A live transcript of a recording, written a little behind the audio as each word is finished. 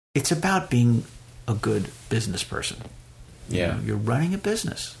it's about being a good business person. Yeah. You're running a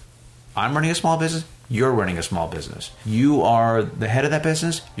business. I'm running a small business. You're running a small business. You are the head of that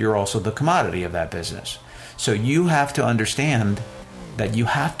business. You're also the commodity of that business. So you have to understand that you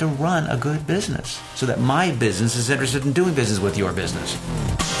have to run a good business so that my business is interested in doing business with your business.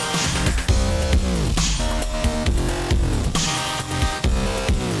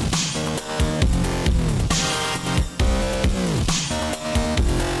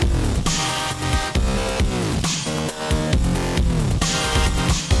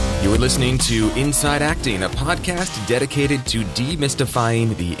 You're listening to Inside Acting, a podcast dedicated to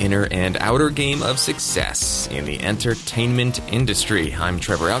demystifying the inner and outer game of success in the entertainment industry. I'm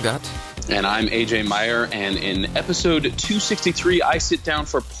Trevor Algatt. And I'm AJ Meyer, and in episode 263, I sit down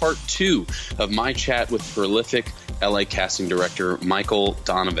for part 2 of my chat with prolific LA casting director Michael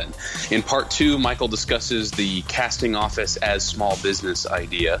Donovan. In part 2, Michael discusses the casting office as small business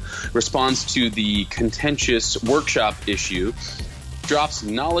idea, responds to the contentious workshop issue, drops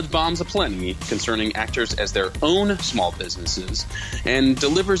knowledge bombs aplenty concerning actors as their own small businesses, and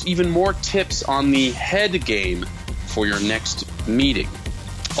delivers even more tips on the head game for your next meeting.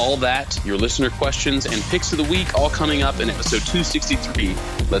 All that, your listener questions, and picks of the week all coming up in episode 263.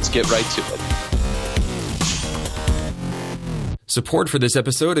 Let's get right to it. Support for this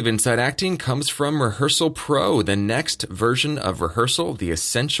episode of Inside Acting comes from Rehearsal Pro, the next version of Rehearsal, the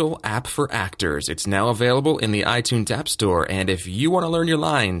essential app for actors. It's now available in the iTunes App Store, and if you want to learn your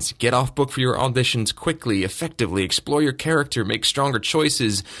lines, get off book for your auditions quickly, effectively, explore your character, make stronger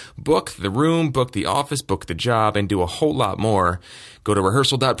choices, book the room, book the office, book the job, and do a whole lot more, go to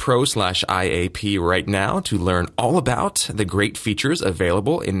rehearsal.pro/IAP right now to learn all about the great features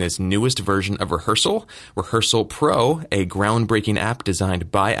available in this newest version of Rehearsal. Rehearsal Pro, a groundbreaking app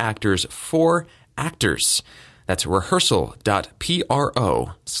designed by actors for actors. That's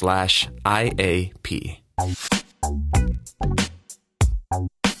rehearsal.pro/IAP.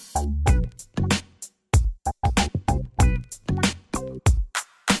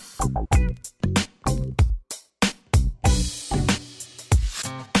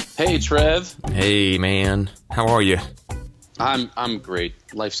 Hey, Trev. Hey, man. How are you? I'm great.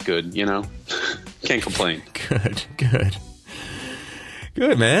 Life's good, you know? Can't complain.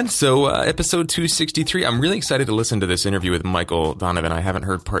 Good, man. So, episode 263, I'm really excited to listen to this interview with Michael Donovan. I haven't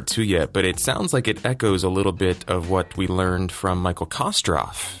heard part 2 yet, but it sounds like it echoes a little bit of what we learned from Michael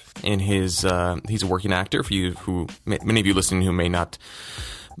Kostroff in his, he's a working actor, for you who, many of you listening who may not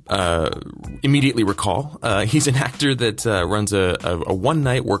immediately recall. He's an actor that runs a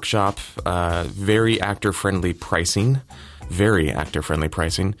one-night workshop, very actor-friendly pricing,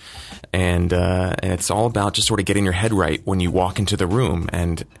 and it's all about just sort of getting your head right when you walk into the room,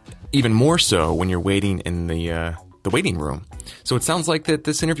 and even more so when you're waiting in the waiting room. So it sounds like that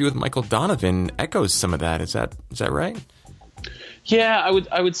this interview with Michael Donovan echoes some of that. Is that right? Yeah,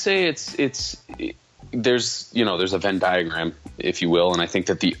 I would say it's there's a Venn diagram, if you will, and I think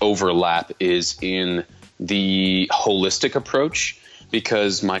that the overlap is in the holistic approach,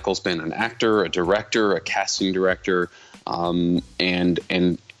 because Michael's been an actor, a director, a casting director, and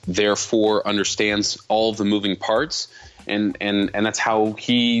therefore understands all of the moving parts, and that's how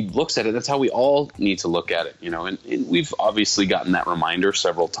he looks at it. That's how we all need to look at it, you know. And we've obviously gotten that reminder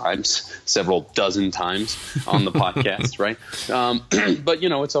several dozen times on the podcast, right? But you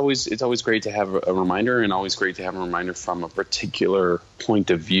know, it's always great to have a reminder, and always great to have a reminder from a particular point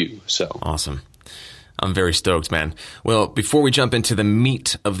of view. So awesome. I'm very stoked, man. Well, before we jump into the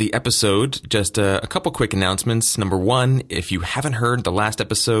meat of the episode, just a couple quick announcements. Number one, if you haven't heard the last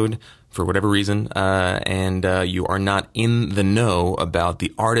episode for whatever reason, and you are not in the know about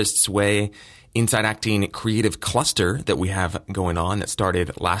the Artist's Way Inside Acting creative cluster that we have going on that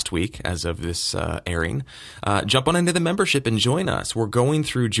started last week as of this airing, jump on into the membership and join us. We're going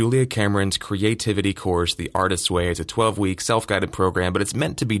through Julia Cameron's creativity course, The Artist's Way. It's a 12-week self-guided program, but it's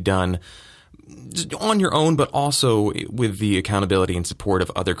meant to be done on your own, but also with the accountability and support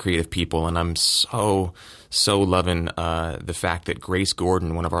of other creative people. And I'm so loving the fact that Grace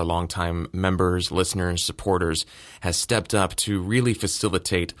Gordon, one of our longtime members, listeners, supporters, has stepped up to really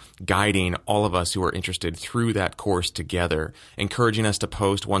facilitate guiding all of us who are interested through that course together, encouraging us to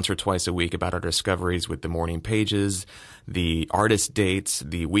post once or twice a week about our discoveries with the morning pages, the artist dates,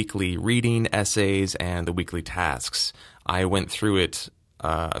 the weekly reading essays, and the weekly tasks. I went through it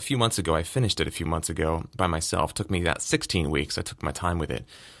a few months ago. I finished it a few months ago by myself. It took me about 16 weeks. I took my time with it.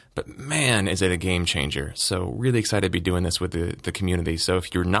 But man, is it a game changer. So really excited to be doing this with the community. So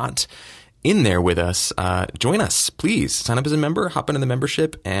if you're not in there with us, join us, please. Sign up as a member, hop into the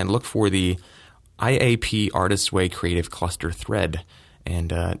membership, and look for the IAP Artist's Way Creative Cluster thread. and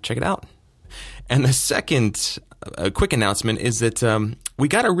check it out. And the second quick announcement is that we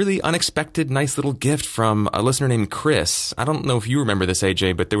got a really unexpected, nice little gift from a listener named Chris. I don't know if you remember this,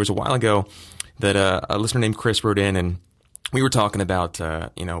 AJ, but there was a while ago that a listener named Chris wrote in, and we were talking about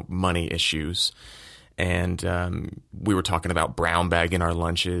money issues. And we were talking about brown bagging our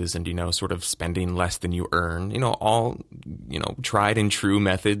lunches and, sort of spending less than you earn, all, tried and true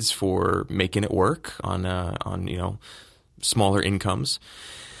methods for making it work on smaller incomes.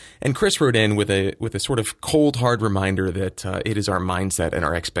 And Chris wrote in with a sort of cold, hard reminder that it is our mindset and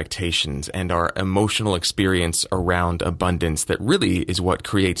our expectations and our emotional experience around abundance that really is what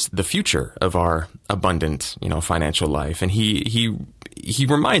creates the future of our abundant, financial life. And he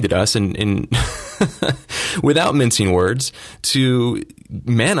reminded us, in without mincing words, to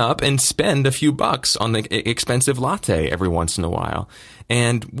man up and spend a few bucks on the expensive latte every once in a while.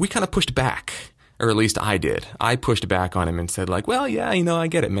 And we kind of pushed back. Or at least I did. I pushed back on him and said, like, well, yeah, I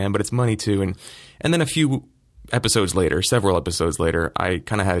get it, man, but it's money too. And then several episodes later, I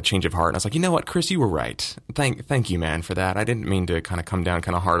kind of had a change of heart. And I was like, you know what, Chris, you were right. Thank you, man, for that. I didn't mean to kind of come down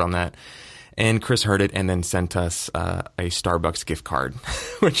kind of hard on that. And Chris heard it and then sent us a Starbucks gift card,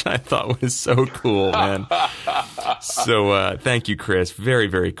 which I thought was so cool, man. So thank you, Chris. Very,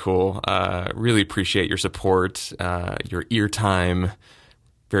 very cool. Really appreciate your support, your ear time.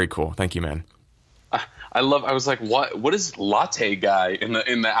 Very cool. Thank you, man. I was like, what is latte guy in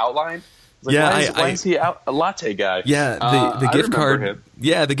the outline? Like, yeah, why is he a latte guy? Yeah, the gift card. Him.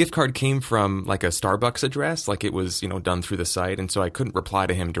 Yeah, the gift card came from like a Starbucks address, like it was done through the site, and so I couldn't reply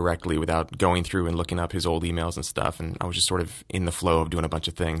to him directly without going through and looking up his old emails and stuff. And I was just sort of in the flow of doing a bunch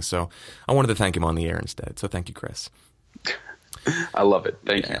of things, so I wanted to thank him on the air instead. So thank you, Chris. I love it.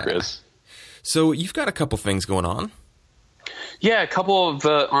 Thank you, Chris. So you've got a couple things going on. Yeah, a couple of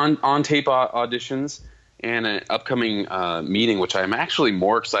on tape auditions. And an upcoming meeting, which I'm actually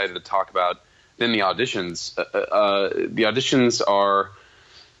more excited to talk about than the auditions. The auditions are,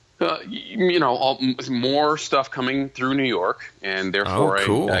 more stuff coming through New York, and therefore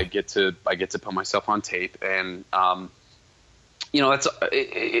cool. I get to put myself on tape. And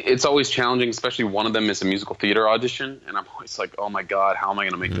it's always challenging, especially one of them is a musical theater audition, and I'm always like, oh my God, how am I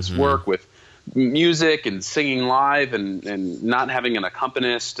going to make this work with music and singing live and not having an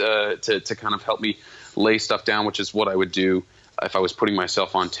accompanist to kind of help me lay stuff down, which is what I would do if I was putting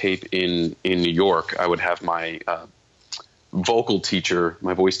myself on tape in New York. I would have my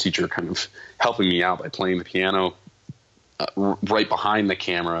voice teacher kind of helping me out by playing the piano right behind the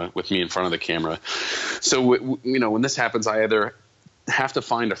camera with me in front of the camera. So, when this happens, I either have to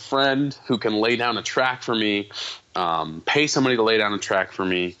find a friend who can lay down a track for me, pay somebody to lay down a track for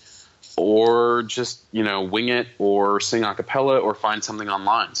me, or just, wing it or sing a cappella or find something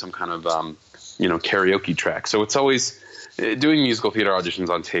online, some kind of karaoke track. So it's always doing musical theater auditions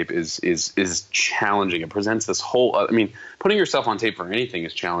on tape is challenging. It presents this whole, putting yourself on tape for anything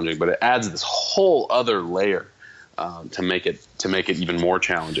is challenging, but it adds this whole other layer to make it even more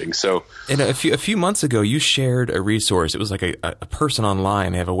challenging. So, and a few months ago, you shared a resource. It was like a person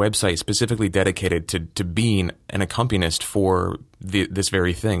online. They have a website specifically dedicated to being an accompanist for this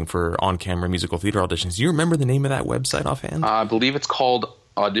very thing, for on-camera musical theater auditions. Do you remember the name of that website offhand? I believe it's called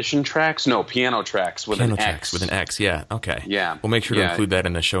Audition Tracks? No, Piano Tracks with an X. With an X, yeah. Okay. Yeah. We'll make sure to include that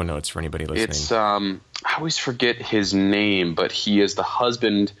in the show notes for anybody listening. It's I always forget his name, but he is the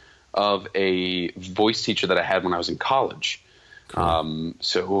husband of a voice teacher that I had when I was in college. Cool.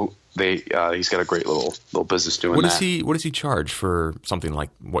 So he's got a great little business doing that. What does he charge for something like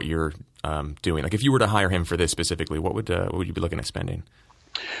what you're doing? Like if you were to hire him for this specifically, what would you be looking at spending?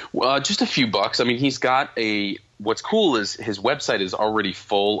 Well, just a few bucks. He's got what's cool is his website is already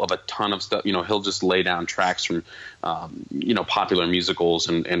full of a ton of stuff. He'll just lay down tracks from, popular musicals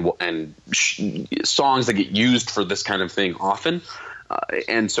and songs that get used for this kind of thing often.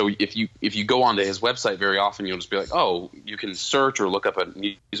 And so if you go onto his website very often, you'll just be like, oh, you can search or look up a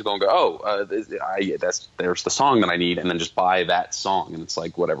musical and go, there's the song that I need, and then just buy that song, and it's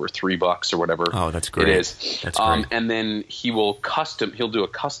like whatever, $3 or whatever. Oh, that's great. It is. That's great. And then he'll do a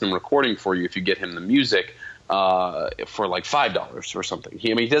custom recording for you if you get him the music for like $5 or something.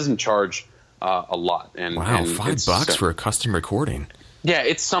 He doesn't charge a lot. And wow, $5 for a custom recording. Yeah,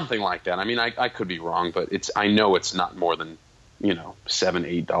 it's something like that. I could be wrong, but I know it's not more than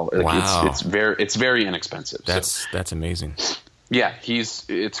 $7, $8. Wow. It's very inexpensive. That's amazing. Yeah,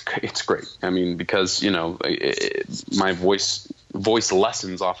 it's great. Because my voice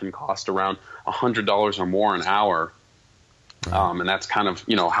lessons often cost around $100 or more an hour, and that's kind of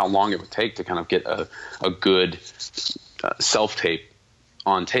how long it would take to kind of get a good self tape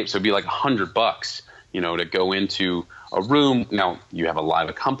on tape. So it'd be like $100, to go into a room. Now you have a live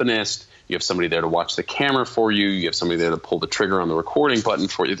accompanist. You have somebody there to watch the camera for you. You have somebody there to pull the trigger on the recording button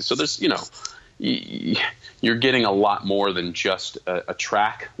for you. So there's, you're getting a lot more than just a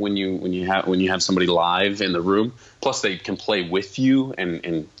track when you have somebody live in the room. Plus, they can play with you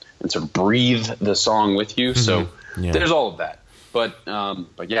and sort of breathe the song with you. So there's all of that. But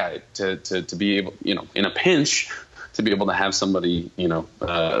yeah, to be able, in a pinch, to be able to have somebody,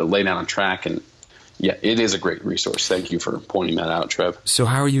 lay down a track, and yeah, it is a great resource. Thank you for pointing that out, Trev. So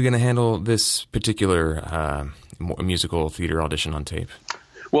how are you going to handle this particular musical theater audition on tape?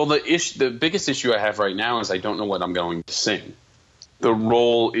 Well, the biggest issue I have right now is I don't know what I'm going to sing. The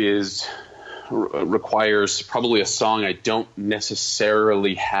role requires probably a song I don't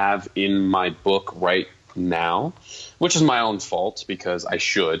necessarily have in my book right now, which is my own fault because I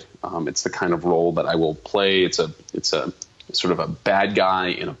should. It's the kind of role that I will play. It's a sort of a bad guy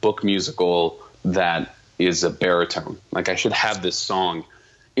in a book musical that is a baritone. Like, I should have this song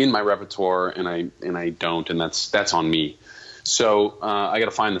in my repertoire, and I don't, and that's on me. So I got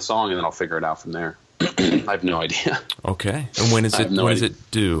to find the song, and then I'll figure it out from there. I have no idea. Okay. And when is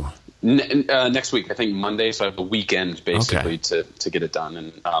it due? Next week, I think Monday. So I have a weekend basically to get it done,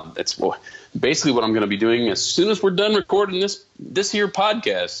 and that's basically what I'm going to be doing as soon as we're done recording this here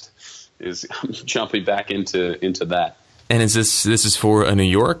podcast. Is jumping back into that. And is this is for a New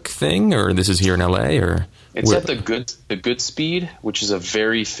York thing, or this is here in LA, or it's at the Goodspeed, which is a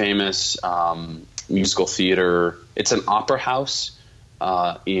very famous musical theater. It's an opera house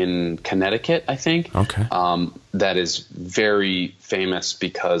in Connecticut, I think. Okay. That is very famous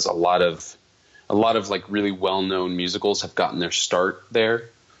because a lot of like really well-known musicals have gotten their start there.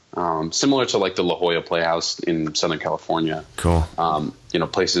 Similar to like the La Jolla Playhouse in Southern California. Cool.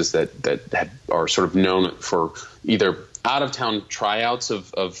 Places that are sort of known for either out-of-town tryouts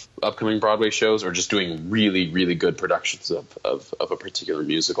of upcoming Broadway shows or just doing really, really good productions of a particular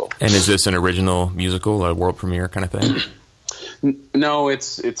musical. And is this an original musical, a world premiere kind of thing? No,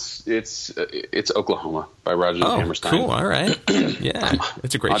 it's Oklahoma by Roger Hammerstein. Cool. All right. Yeah,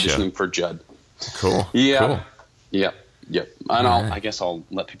 it's a great show. Auditioning for Judd. Cool. Yeah. Cool. Yep. And I guess I'll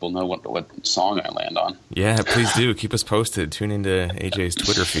let people know what song I land on. Yeah, please do. Keep us posted. Tune into AJ's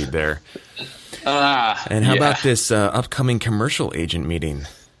Twitter feed there. And how about this upcoming commercial agent meeting?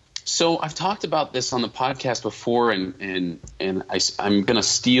 So I've talked about this on the podcast before, and I'm going to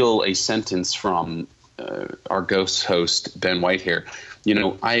steal a sentence from our ghost host Ben White here.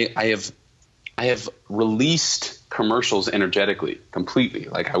 I have released commercials energetically, completely.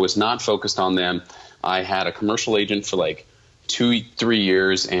 Like, I was not focused on them. I had a commercial agent for like 2-3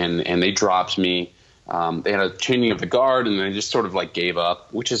 years, and they dropped me. They had a changing of the guard, and they just sort of like gave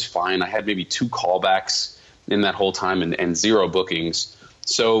up, which is fine. I had maybe 2 callbacks in that whole time and 0 bookings.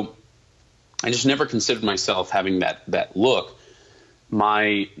 So I just never considered myself having that look.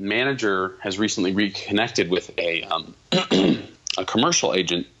 My manager has recently reconnected with a commercial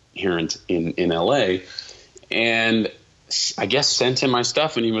agent here in LA, and I guess sent him my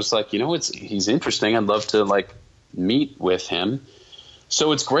stuff, and he was like, he's interesting. I'd love to like meet with him.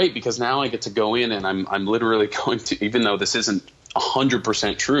 So it's great because now I get to go in, and I'm literally going to, even though this isn't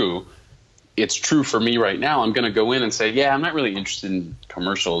 100% true, it's true for me right now. I'm going to go in and say, yeah, I'm not really interested in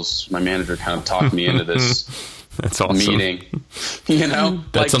commercials. My manager kind of talked me into this That's awesome. meeting.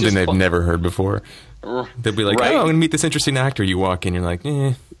 That's like, something they've never heard before. They'll be like, right? I'm going to meet this interesting actor. You walk in, you're like,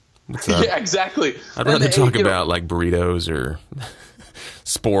 what's up? Yeah, exactly. I'd rather talk about like burritos or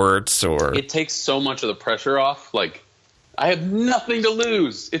sports or... It takes so much of the pressure off. Like, I have nothing to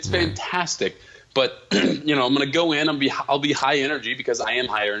lose. It's fantastic. But, I'm going to go in. I'll be high energy because I am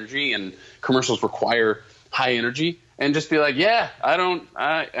high energy, and commercials require high energy. And just be like,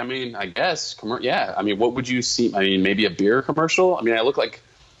 I guess. What would you see? I mean, maybe a beer commercial? I mean,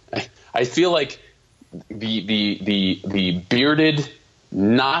 I feel like the bearded,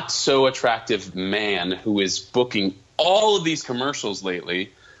 not so attractive man who is booking all of these commercials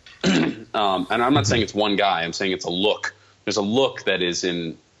lately. And I'm not saying it's one guy. I'm saying it's a look. There's a look that is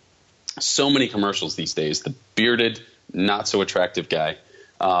in so many commercials these days. The bearded, not so attractive guy.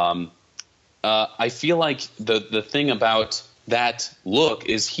 I feel like the thing about that look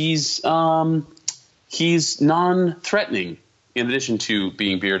is he's non-threatening. In addition to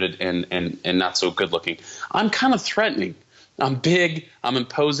being bearded and not so good looking, I'm kind of threatening. I'm big, I'm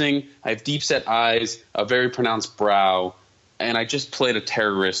imposing, I have deep set eyes, a very pronounced brow, and I just played a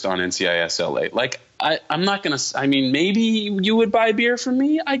terrorist on NCIS LA. Like, I'm not going to, maybe you would buy beer from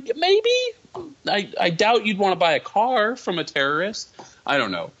me. I doubt you'd want to buy a car from a terrorist. I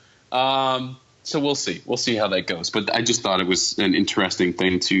don't know. So we'll see. We'll see how that goes. But I just thought it was an interesting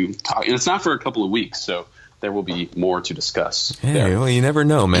thing to talk. And it's not for a couple of weeks, so there will be more to discuss. Yeah, well, you never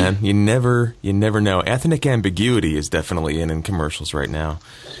know, man. You never know. Ethnic ambiguity is definitely in commercials right now.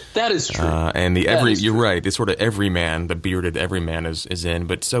 That is true. And you're right. It's sort of everyman, the bearded everyman is in,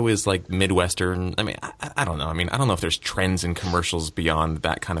 but so is like Midwestern. I mean, I don't know. I mean, I don't know if there's trends in commercials beyond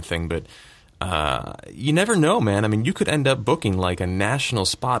that kind of thing, but you never know, man. I mean, you could end up booking like a national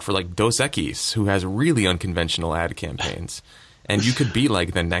spot for like Dos Equis, who has really unconventional ad campaigns. And you could be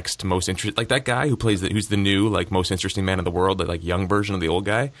like the next most interesting, like that guy who's the new like most interesting man in the world, the like young version of the old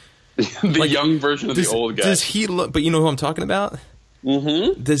guy. Young version of the old guy. Does he look? But you know who I'm talking about?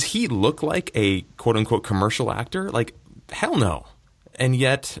 Mm-hmm. Does he look like a quote unquote commercial actor? Like hell no. And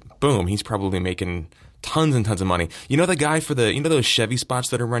yet, boom, he's probably making tons and tons of money. You know the guy for those Chevy spots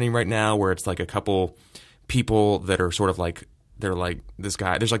that are running right now, where it's like a couple people that are sort of like. They're like this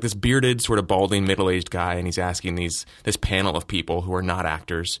guy. There's like this bearded, sort of balding, middle-aged guy, and he's asking this panel of people who are not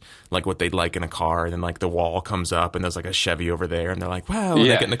actors, like what they'd like in a car. And then like the wall comes up, and there's like a Chevy over there, and they're like, "Wow!" And they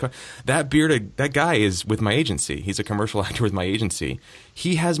get in the car. That guy is with my agency. He's a commercial actor with my agency.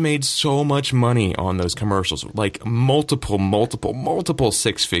 He has made so much money on those commercials, like multiple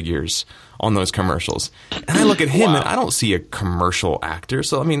six figures on those commercials. And I look at him, and I don't see a commercial actor.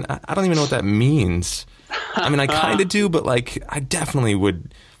 So I mean, I don't even know what that means. I mean, I kind of do, but like, I definitely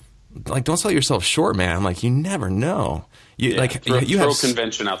would. Like, don't sell yourself short, man. Like, you never know. You throw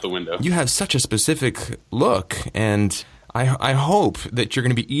convention out the window. You have such a specific look, and I hope that you're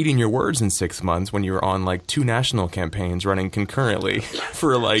going to be eating your words in 6 months when you're on like 2 national campaigns running concurrently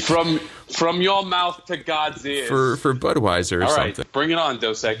for like from your mouth to God's ears for Budweiser or something. All right, bring it on,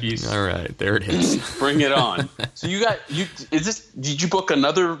 Dos Equis. All right, there it is. Bring it on. So did you book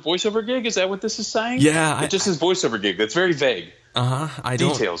another voiceover gig? Is that what this is saying? Yeah, it just says voiceover gig. That's very vague.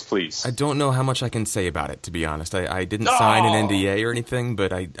 Details, please. I don't know how much I can say about it, to be honest. I didn't sign an NDA or anything,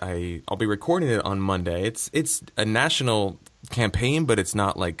 but I'll be recording it on Monday. It's a national campaign, but it's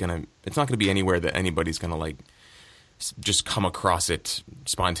not gonna be anywhere that anybody's gonna like just come across it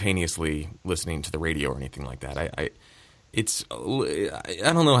spontaneously listening to the radio or anything like that. I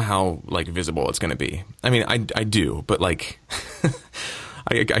don't know how like visible it's gonna be. I mean, I do, but like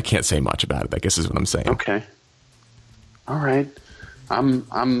I can't say much about it, I guess is what I'm saying. Okay. All right. I'm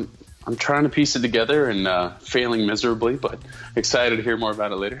trying to piece it together and failing miserably, but excited to hear more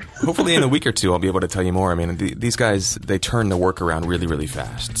about it later. Hopefully in a week or two I'll be able to tell you more. I mean, these guys, they turn the work around really, really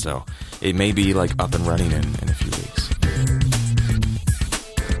fast. So it may be like up and running in a few weeks.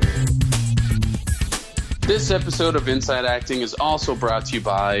 This episode of Inside Acting is also brought to you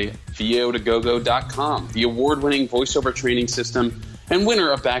by VO2GoGo.com, the award-winning voiceover training system and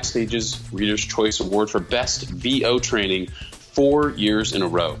winner of Backstage's Reader's Choice Award for Best VO Training 4 years in a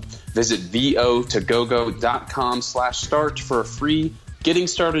row. Visit VO2GoGo.com/start for a free Getting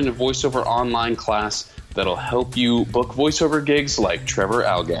Started in Voiceover online class that'll help you book voiceover gigs like Trevor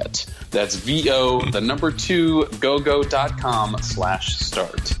Algatt. That's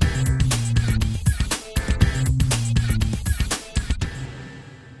VO2GoGo.com/start.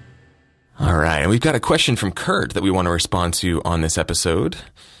 All right, and we've got a question from Kurt that we want to respond to on this episode.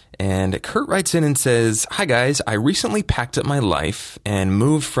 And Kurt writes in and says, "Hi guys, I recently packed up my life and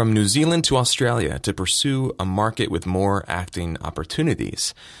moved from New Zealand to Australia to pursue a market with more acting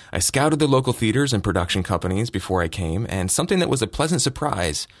opportunities. I scouted the local theaters and production companies before I came, and something that was a pleasant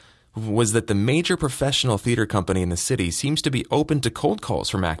surprise was that the major professional theater company in the city seems to be open to cold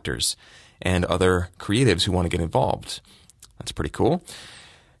calls from actors and other creatives who want to get involved." That's pretty cool.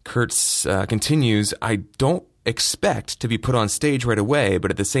 Kurtz continues, "I don't expect to be put on stage right away,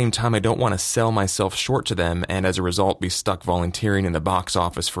 but at the same time, I don't want to sell myself short to them and as a result be stuck volunteering in the box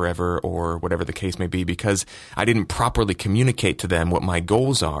office forever or whatever the case may be because I didn't properly communicate to them what my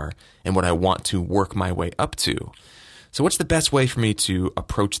goals are and what I want to work my way up to. So what's the best way for me to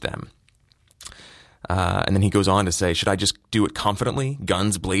approach them?" And then he goes on to say, "Should I just do it confidently,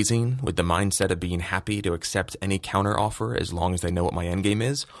 guns blazing, with the mindset of being happy to accept any counter offer as long as they know what my end game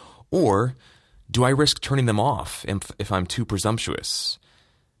is? Or do I risk turning them off if I'm too presumptuous?"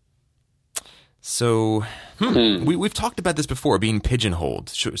 So we've talked about this before, being pigeonholed,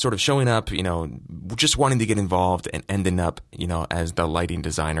 sort of showing up, just wanting to get involved and ending up, as the lighting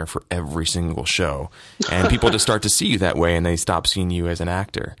designer for every single show. And people just start to see you that way and they stop seeing you as an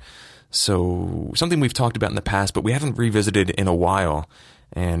actor. So something we've talked about in the past, but we haven't revisited in a while.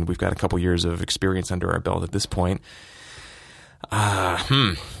 And we've got a couple years of experience under our belt at this point. I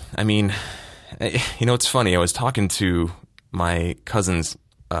mean, it's funny. I was talking to my cousin's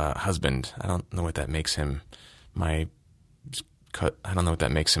husband. I don't know what that makes him. I don't know what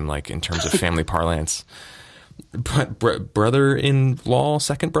that makes him like in terms of family parlance. But brother-in-law,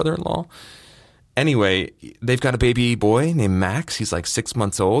 second brother-in-law. Anyway, they've got a baby boy named Max. He's like 6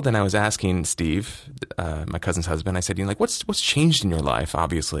 months old. And I was asking Steve, my cousin's husband, I said, you know, like, what's changed in your life?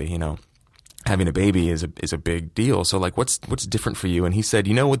 Obviously, you know, having a baby is a big deal. So like, what's different for you? And he said,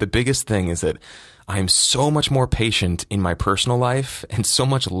 you know what, the biggest thing is that I'm so much more patient in my personal life and so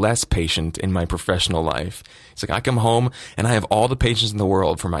much less patient in my professional life. It's like, I come home and I have all the patience in the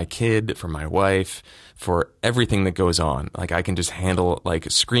world for my kid, for my wife, for everything that goes on. Like, I can just handle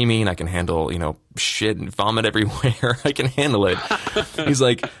like screaming. I can handle, you know, shit and vomit everywhere. I can handle it. He's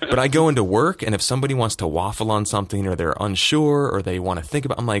like, but I go into work, and if somebody wants to waffle on something, or they're unsure, or they want to think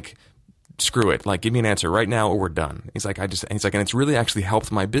about, I'm like, screw it. Like, give me an answer right now or we're done. He's like, and it's really actually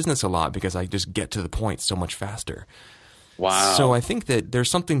helped my business a lot because I just get to the point so much faster. Wow. So I think that there's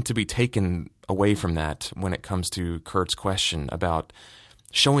something to be taken away from that when it comes to Kurt's question about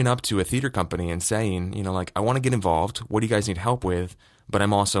showing up to a theater company and saying, you know, like, I want to get involved. What do you guys need help with? But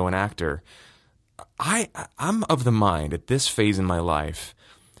I'm also an actor. I'm of the mind at this phase in my life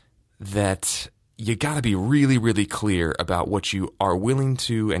that you got to be really, really clear about what you are willing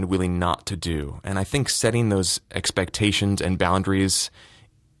to and willing not to do. And I think setting those expectations and boundaries,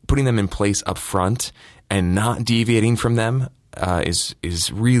 putting them in place up front and not deviating from them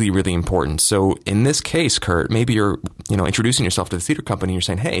is really, really important. So in this case, Kurt, maybe you're, you know, introducing yourself to the theater company and you're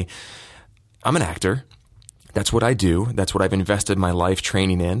saying, hey, I'm an actor. That's what I do. That's what I've invested my life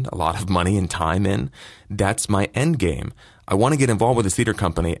training in, a lot of money and time in. That's my end game. I want to get involved with the theater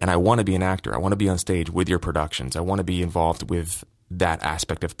company, and I want to be an actor. I want to be on stage with your productions. I want to be involved with that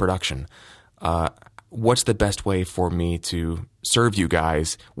aspect of production. What's the best way for me to serve you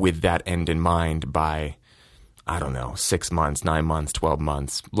guys with that end in mind by, I don't know, 6 months, 9 months, 12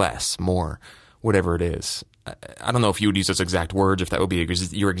 months, less, more, whatever it is? I don't know if you would use those exact words, if that would be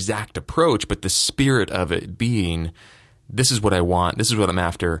your exact approach, but the spirit of it being, this is what I want, this is what I'm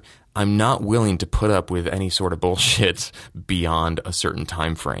after. I'm not willing to put up with any sort of bullshit beyond a certain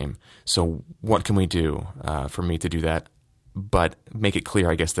time frame. So what can we do for me to do that? But make it clear,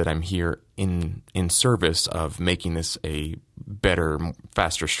 I guess, that I'm here in service of making this a better,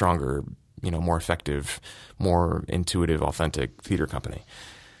 faster, stronger, you know, more effective, more intuitive, authentic theater company.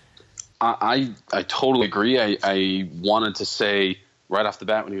 I totally agree. I wanted to say right off the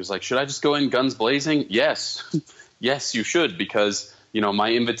bat when he was like, should I just go in guns blazing? Yes. Yes, you should, because, you know,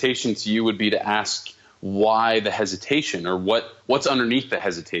 my invitation to you would be to ask why the hesitation, or what's underneath the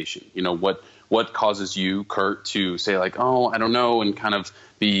hesitation. You know, what causes you, Kurt, to say like, oh, I don't know, and kind of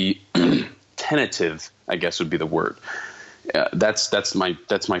be tentative, I guess would be the word. That's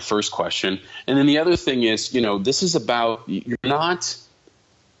my first question. And then the other thing is, you know, this is about, you're not,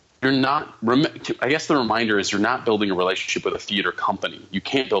 I guess the reminder is you're not building a relationship with a theater company. You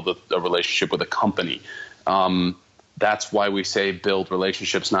can't build a relationship with a company. That's why we say build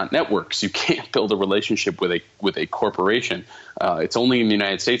relationships, not networks. You can't build a relationship with a corporation. It's only in the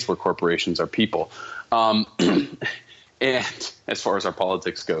United States where corporations are people. And as far as our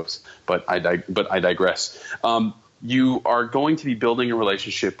politics goes, but I digress. You are going to be building a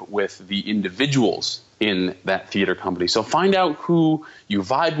relationship with the individuals in that theater company. So find out who you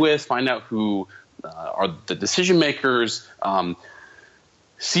vibe with, find out who are the decision makers.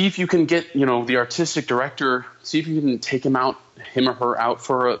 See if you can get, you know, the artistic director, see if you can take him or her out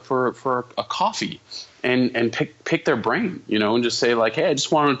for a coffee and pick their brain, you know, and just say like, hey, I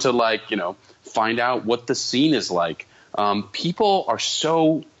just wanted to, like, you know, find out what the scene is like. People are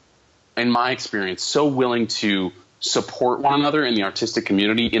so, in my experience, so willing to support one another in the artistic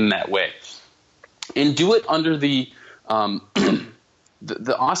community in that way, and do it under the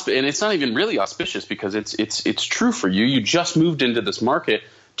and it's not even really auspicious because it's true for you. You just moved into this market.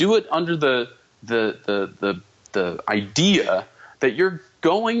 Do it under the idea that you're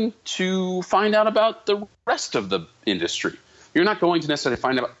going to find out about the rest of the industry. You're not going to necessarily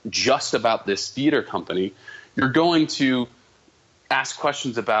find out just about this theater company. You're going to ask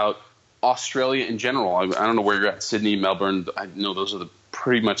questions about Australia in general. I don't know where you're at, Sydney, Melbourne. I know those are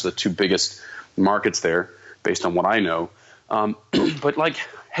pretty much the two biggest markets there based on what I know. But like,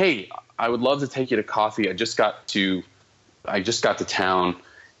 hey, I would love to take you to coffee. I just got to town,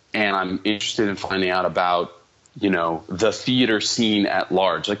 and I'm interested in finding out about, you know, the theater scene at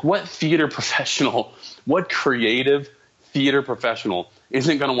large. Like, what theater professional, what creative theater professional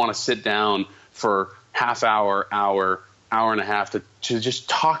isn't going to want to sit down for half hour and a half to just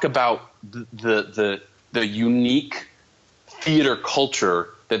talk about the unique theater culture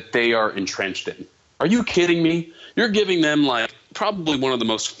that they are entrenched in? Are you kidding me? You're giving them like probably one of the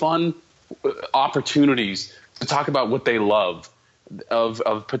most fun opportunities to talk about what they love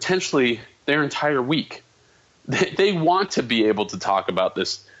of potentially their entire week. They want to be able to talk about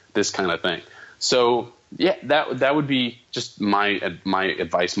this kind of thing. So yeah, that would be just my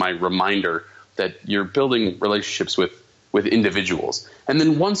advice, my reminder that you're building relationships with individuals. And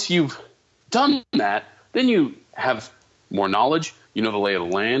then once you've done that, then you have more knowledge, you know the lay of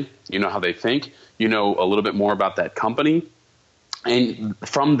the land, you know how they think, you know a little bit more about that company. And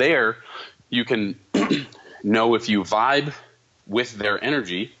from there, you can know if you vibe with their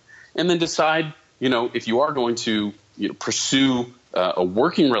energy, and then decide, if you are going to pursue a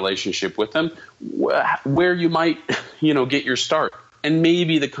working relationship with them, where you might, get your start. And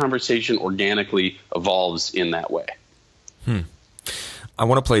maybe the conversation organically evolves in that way. I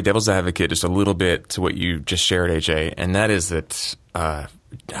want to play devil's advocate just a little bit to what you just shared, AJ, and that is that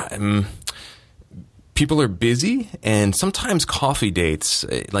people are busy, and sometimes coffee dates,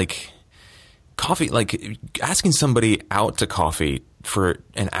 like asking somebody out to coffee for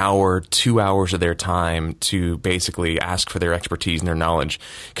an hour, 2 hours of their time to basically ask for their expertise and their knowledge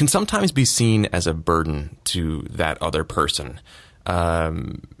can sometimes be seen as a burden to that other person.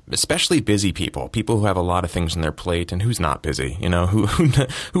 Especially busy people who have a lot of things on their plate, and who's not busy,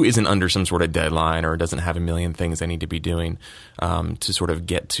 who isn't under some sort of deadline or doesn't have a million things they need to be doing, to sort of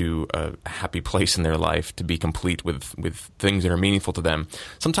get to a happy place in their life, to be complete with things that are meaningful to them.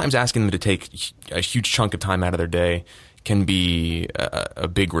 Sometimes asking them to take a huge chunk of time out of their day can be a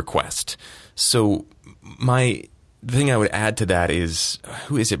big request. So the thing I would add to that is,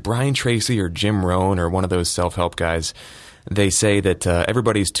 who is it, Brian Tracy or Jim Rohn or one of those self-help guys? They say that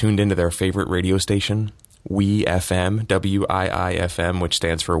everybody's tuned into their favorite radio station, WIIFM, WIIFM, which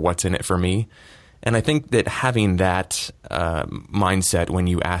stands for What's in It for Me. And I think that having that mindset when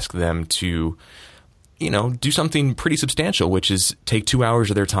you ask them to, do something pretty substantial, which is take 2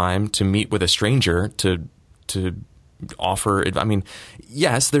 hours of their time to meet with a stranger to offer. I mean,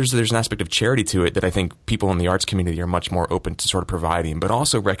 yes, there's an aspect of charity to it that I think people in the arts community are much more open to sort of providing, but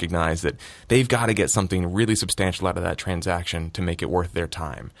also recognize that they've got to get something really substantial out of that transaction to make it worth their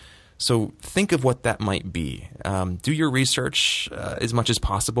time. So think of what that might be. Do your research as much as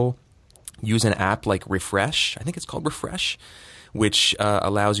possible. Use an app like Refresh. I think it's called Refresh, which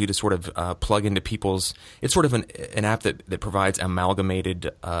allows you to sort of plug into people's. It's sort of an app that provides amalgamated,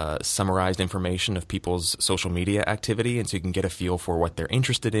 summarized information of people's social media activity, and so you can get a feel for what they're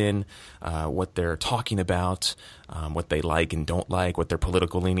interested in, what they're talking about, what they like and don't like, what their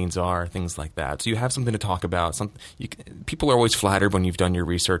political leanings are, things like that. So you have something to talk about. People are always flattered when you've done your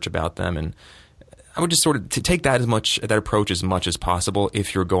research about them, and I would just sort of take that approach as much as possible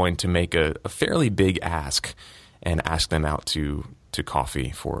if you're going to make a fairly big ask and ask them out to coffee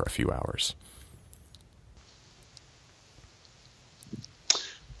for a few hours.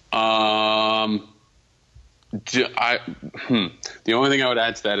 The only thing I would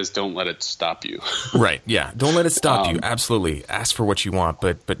add to that is don't let it stop you. Right. Yeah. Don't let it stop you. Absolutely. Ask for what you want,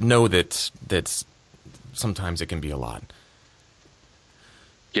 but know that sometimes it can be a lot.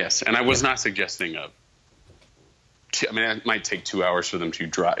 Yes. And I was not suggesting it might take 2 hours for them to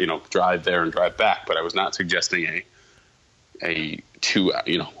drive there and drive back, but I was not suggesting a 2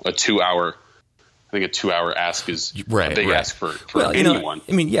 hour. I think a 2 hour ask is a big ask for anyone.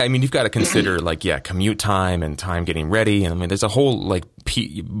 You've got to consider commute time and time getting ready, and there's a whole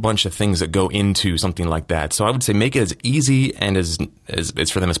bunch of things that go into something like that. So I would say make it as easy and as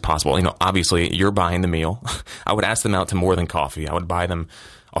for them as possible. Obviously you're buying the meal. I would ask them out to more than coffee. I would buy them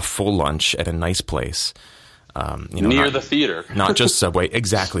a full lunch at a nice place. Near the theater. Not just Subway.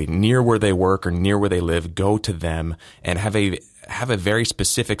 Exactly. Near where they work or near where they live. Go to them and have a very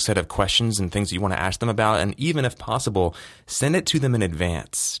specific set of questions and things that you want to ask them about. And even if possible, send it to them in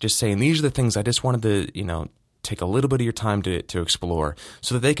advance. Just saying, these are the things I just wanted to, take a little bit of your time to explore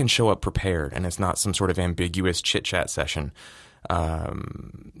so that they can show up prepared and it's not some sort of ambiguous chit-chat session.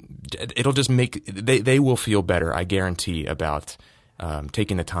 It'll just they will feel better, I guarantee, about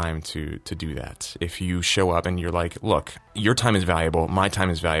taking the time to do that. If you show up and you're like, look, your time is valuable, my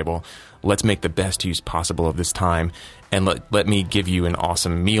time is valuable, let's make the best use possible of this time, and let me give you an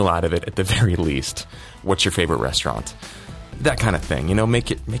awesome meal out of it at the very least. What's your favorite restaurant? That kind of thing.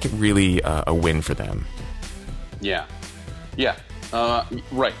 Make it really a win for them. Yeah.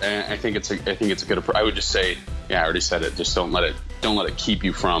 Right. I think it's a good approach. I would just say, I already said it. Just don't let it keep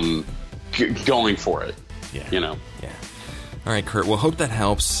you from going for it. Yeah. Yeah. All right, Kurt. Well, hope that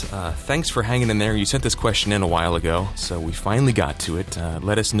helps. Thanks for hanging in there. You sent this question in a while ago, so we finally got to it.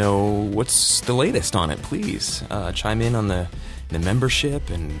 Let us know what's the latest on it, please. Chime in on the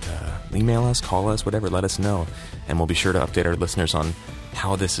membership and email us, call us, whatever. Let us know, and we'll be sure to update our listeners on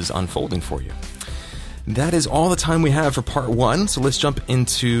how this is unfolding for you. That is all the time we have for part one, so let's jump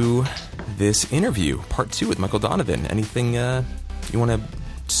into this interview, part two with Michael Donovan. Anything you want to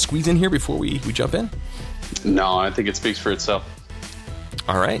squeeze in here before we jump in? No, I think it speaks for itself.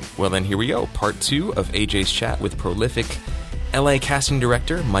 All right. Well, then here we go. Part 2 of AJ's chat with prolific LA casting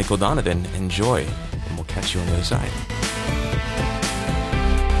director Michael Donovan. Enjoy, and we'll catch you on the other side.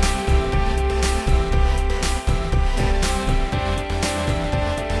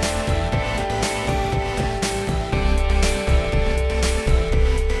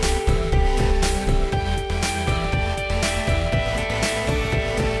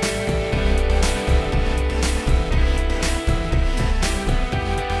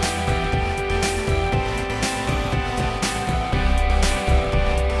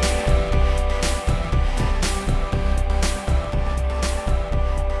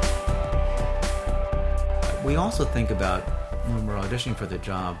 We also think about when we're auditioning for the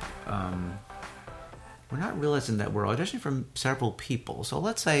job, we're not realizing that we're auditioning for several people. So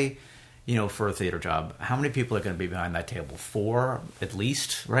let's say, for a theater job, how many people are going to be behind that table? 4 at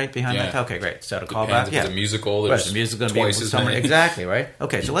least, right? Behind that table? Okay, great. So to call back, If it's a musical, there's the musical going to twice be as somewhere. many. Exactly, right?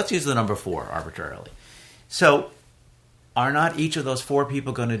 Okay, so let's use the number 4 arbitrarily. So are not each of those 4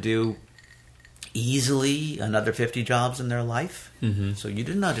 people going to do easily another 50 jobs in their life? Mm-hmm. So you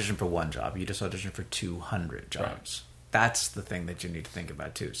didn't audition for 1 job, you just auditioned for 200 jobs. Right. That's the thing that you need to think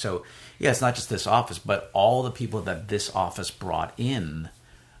about too. So it's not just this office, but all the people that this office brought in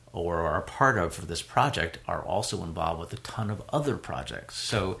or are a part of for this project are also involved with a ton of other projects.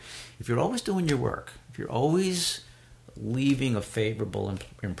 So if you're always doing your work, if you're always leaving a favorable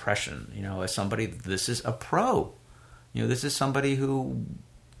impression, as somebody, this is a pro, this is somebody who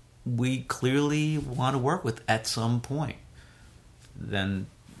we clearly want to work with at some point, then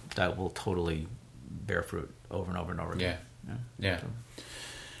that will totally bear fruit over and over and over again. Yeah.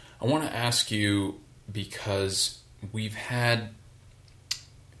 I want to ask you, because we've had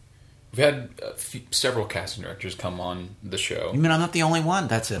several casting directors come on the show. You mean I'm not the only one?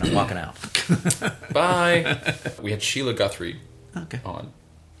 That's it. I'm walking out. Bye. We had Sheila Guthrie on,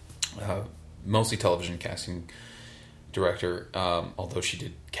 mostly television casting director, although she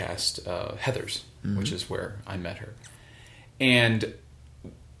did cast Heathers, which is where I met her. And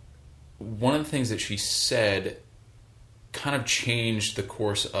one of the things that she said kind of changed the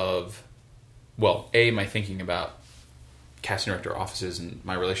course of, my thinking about casting director offices and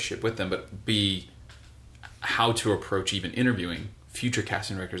my relationship with them, but B, how to approach even interviewing future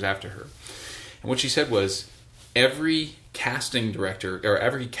casting directors after her. And what she said was, every casting director or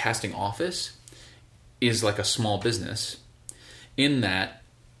every casting office is like a small business, in that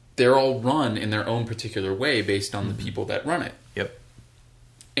they're all run in their own particular way based on the people that run it. Yep.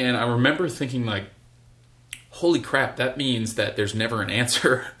 And I remember thinking, like, holy crap, that means that there's never an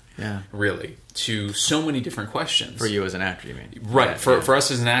answer, really, to so many different questions. For you as an actor, you mean? Right. For us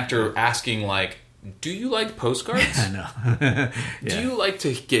as an actor, asking, like, do you like postcards? I know. Do you like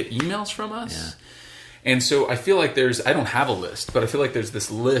to get emails from us? Yeah. And so I feel like I don't have a list, but I feel like there's this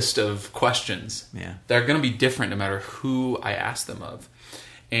list of questions that are going to be different no matter who I ask them of.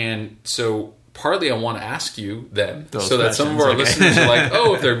 And so partly I want to ask you them so that some of our listeners are like,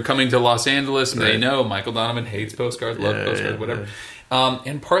 if they're coming to Los Angeles and they know Michael Donovan hates postcards, loves postcards, whatever.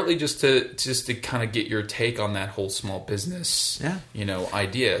 And partly just to kind of get your take on that whole small business,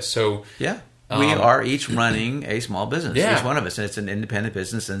 idea. So we are each running a small business. Yeah. Each one of us, and it's an independent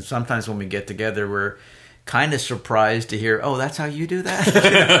business. And sometimes when we get together, we're kind of surprised to hear, that's how you do that.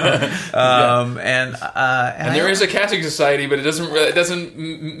 And there is a casting society, but it doesn't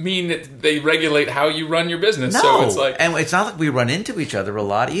mean that they regulate how you run your business. No, so it's like, and it's not like we run into each other a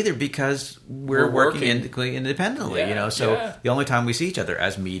lot either, because we're working independently. So the only time we see each other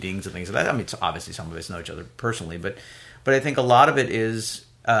as meetings and things like that. I mean, obviously some of us know each other personally, but I think a lot of it is.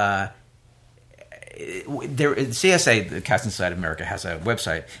 CSA, the Casting Society of America, has a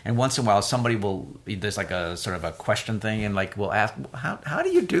website, and once in a while there's like a sort of a question thing, and like we'll ask, how do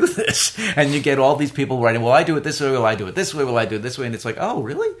you do this? And you get all these people writing, well, I do it this way, well, I do it this way, well, I do it this way, and it's like, oh,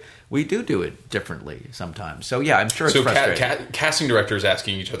 really? We do it differently sometimes. So I'm sure it's frustrating. Casting directors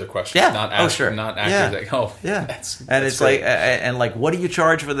asking each other questions, not actors like, that's it's great. like what do you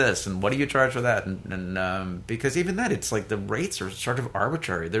charge for this, and what do you charge for that, and because even then it's like the rates are sort of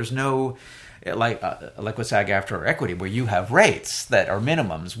arbitrary. There's no like with SAG-AFTRA or Equity, where you have rates that are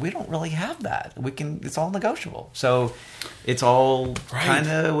minimums. We don't really have that. It's all negotiable. So it's all kind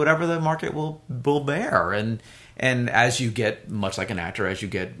of whatever the market will bear. And as you get, much like an actor, as you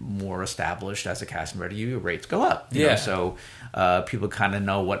get more established as a casting director, your rates go up. You know? So people kind of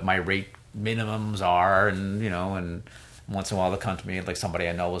know what my rate minimums are, and once in a while they'll come to me, like somebody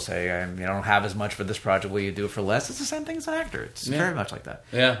I know will say, I don't have as much for this project, will you do it for less? It's the same thing as an actor. It's very much like that.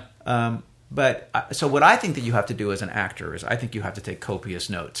 Yeah. So what I think that you have to do as an actor is I think you have to take copious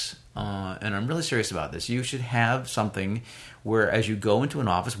notes. And I'm really serious about this. You should have something where as you go into an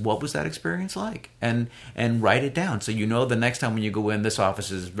office, what was that experience like? And write it down. So you know the next time when you go in, this office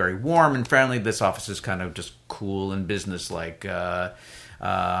is very warm and friendly. This office is kind of just cool and business-like. You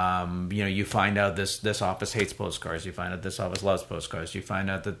find out this office hates postcards. You find out this office loves postcards. You find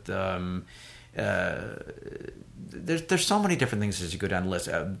out that there's so many different things as you go down the list.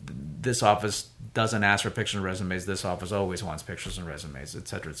 This office doesn't ask for pictures and resumes. This office always wants pictures and resumes, et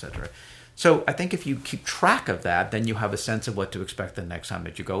cetera, et cetera. So I think if you keep track of that, then you have a sense of what to expect the next time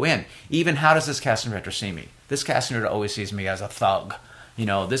that you go in. Even how does this casting director see me? This casting director always sees me as a thug.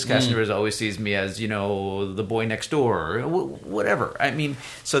 This casting director always sees me as, the boy next door, or whatever. I mean,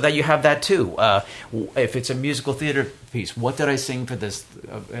 so that you have that too. If it's a musical theater piece, what did I sing for this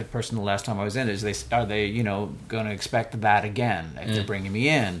person the last time I was in? Are they going to expect that again if they're bringing me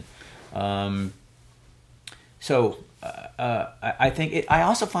in? I think I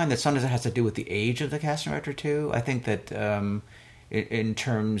also find that sometimes it has to do with the age of the casting director too. I think that in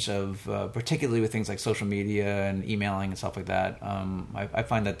terms of particularly with things like social media and emailing and stuff like that, I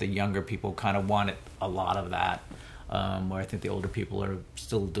find that the younger people kind of want a lot of that, where I think the older people are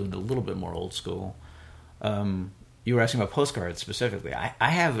still doing a little bit more old school. You were asking about postcards specifically. I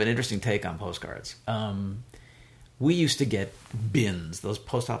have an interesting take on postcards. We used to get bins, those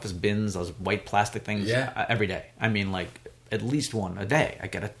post office bins, those white plastic things, every day. I mean, like at least one a day. I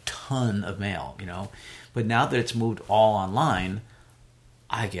get a ton of mail, But now that it's moved all online,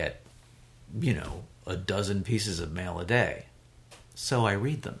 I get, a dozen pieces of mail a day. So I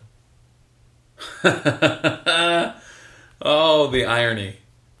read them. Oh, the irony.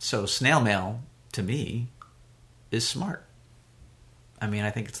 So snail mail, to me, is smart. I mean,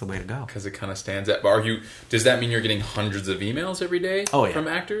 I think it's the way to go. Because it kind of stands out. Does that mean you're getting hundreds of emails every day from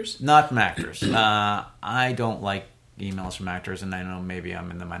actors? Not from actors. I don't like emails from actors, and I know maybe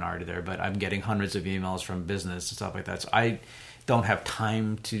I'm in the minority there, but I'm getting hundreds of emails from business and stuff like that. So I don't have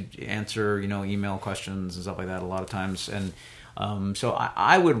time to answer, email questions and stuff like that a lot of times. And so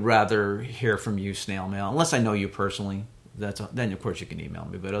I would rather hear from you snail mail, unless I know you personally. Then of course you can email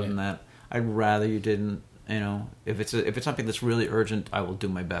me. But other than that, I'd rather you didn't. If it's something that's really urgent, I will do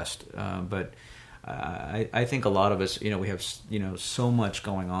my best. But I think a lot of us, we have so much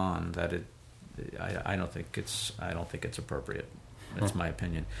going on that I don't think it's appropriate. That's my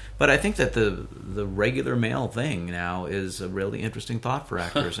opinion. But I think that the regular mail thing now is a really interesting thought for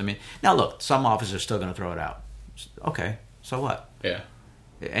actors. I mean, now look, some offices are still going to throw it out. Okay, so what? Yeah.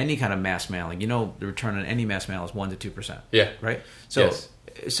 Any kind of mass mailing, the return on any mass mail is 1% to 2%. Yeah. Right. So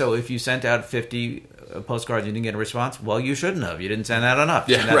if you sent out 50 postcards, you didn't get a response. Well, you shouldn't have. You didn't send out enough.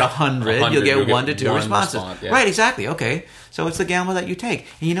 You send out 100, you'll get 1 to 2 responses. Right, exactly. Okay. So it's the gamble that you take.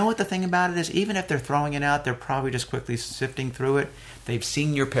 And you know what the thing about it is? Even if they're throwing it out, they're probably just quickly sifting through it. They've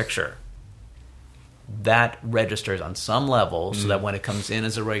seen your picture. That registers on some level so that when it comes in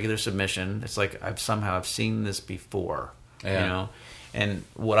as a regular submission, it's like I've seen this before. Yeah. And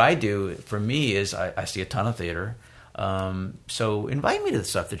what I do for me is I see a ton of theater. So invite me to the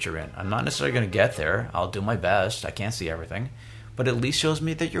stuff that you're in. I'm not necessarily going to get there. I'll do my best. I can't see everything, but at least shows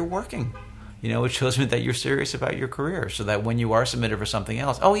me that you're working. It shows me that you're serious about your career, so that when you are submitted for something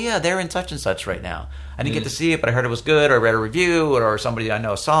else, oh yeah, they're in such and such right now. I didn't get to see it, but I heard it was good, or I read a review, or somebody I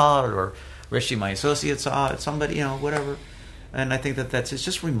know saw it, or Rishi, my associate, saw it. Somebody, whatever. And I think it's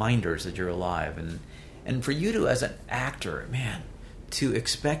just reminders that you're alive, and for you to, as an actor, man, to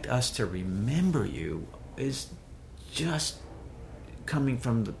expect us to remember you is just coming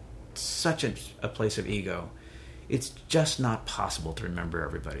from such a place of ego. It's just not possible to remember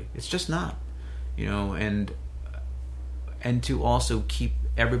everybody. It's just not, and to also keep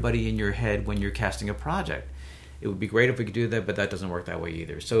everybody in your head when you're casting a project. It would be great if we could do that, but that doesn't work that way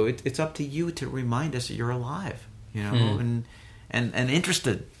either. So it's up to you to remind us that you're alive, and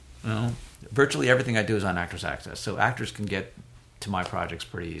interested. Virtually everything I do is on Actors Access, so actors can get to my projects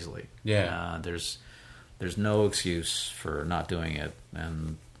pretty easily. Yeah. There's no excuse for not doing it,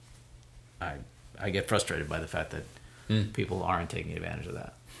 and I get frustrated by the fact that people aren't taking advantage of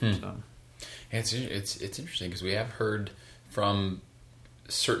that. So. It's interesting because we have heard from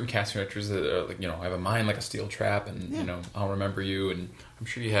certain casting directors that are like, I have a mind like a steel trap, and I'll remember you, and I'm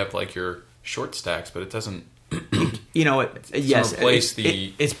sure you have like your short stacks, but it doesn't. Yes,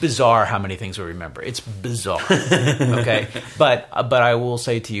 it's bizarre how many things we remember. It's bizarre. Okay, but I will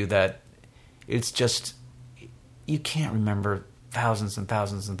say to you that it's just you can't remember thousands and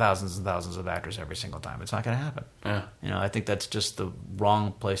thousands and thousands and thousands of actors every single time. It's not going to happen. Yeah. I think that's just the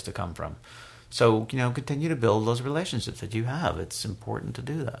wrong place to come from. So continue to build those relationships that you have. It's important to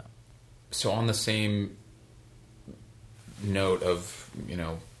do that. So on the same note of,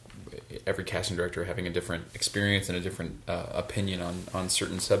 every casting director having a different experience and a different opinion on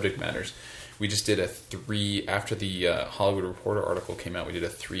certain subject matters, we just did after the Hollywood Reporter article came out, we did a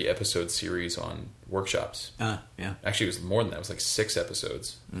 3-episode series on workshops. Yeah. Actually, it was more than that. It was like 6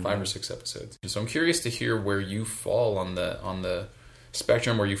 episodes, 5 or 6 episodes. So I'm curious to hear where you fall on the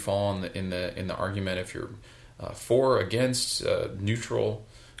spectrum, where you fall in the argument, if you're for, against, neutral,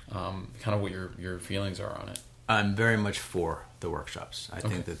 kind of what your feelings are on it. I'm very much for the workshops. I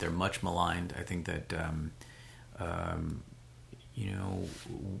think that they're much maligned. I think that,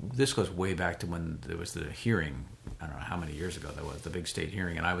 this goes way back to when there was the hearing. I don't know how many years ago that was, the big state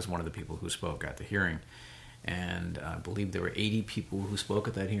hearing, and I was one of the people who spoke at the hearing. And I believe there were 80 people who spoke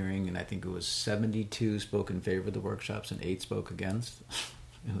at that hearing, and I think it was 72 spoke in favor of the workshops and 8 spoke against.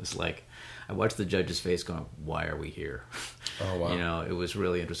 It was like, I watched the judge's face going, why are we here? Oh, wow. It was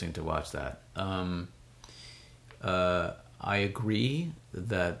really interesting to watch that. I agree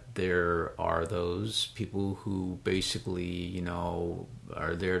that there are those people who basically,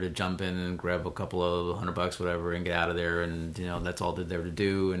 are there to jump in and grab a couple of $100, whatever, and get out of there, and that's all they're there to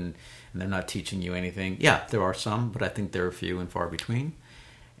do, and they're not teaching you anything. Yeah, there are some, but I think they're few and far between.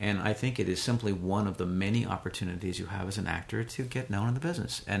 And I think it is simply one of the many opportunities you have as an actor to get known in the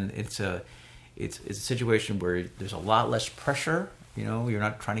business. And it's a situation where there's a lot less pressure. You're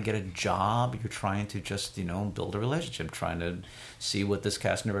not trying to get a job. You're trying to just, build a relationship, trying to see what this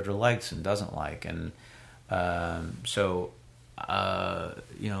casting director likes and doesn't like. And there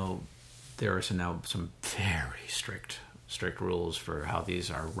are some very strict rules for how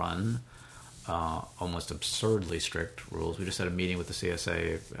these are run. Almost absurdly strict rules. We just had a meeting with the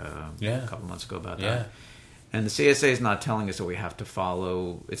CSA a couple months ago about that. And the CSA is not telling us that we have to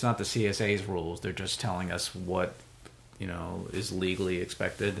follow. It's not the CSA's rules. They're just telling us what is legally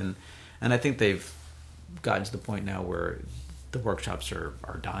expected, and I think they've gotten to the point now where the workshops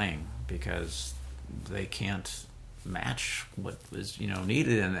are dying because they can't match what is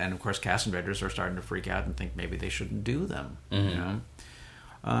needed, and of course casting directors are starting to freak out and think maybe they shouldn't do them,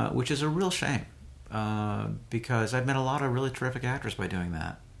 which is a real shame, because I've met a lot of really terrific actors by doing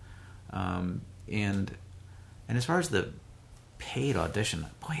that, and as far as the paid audition,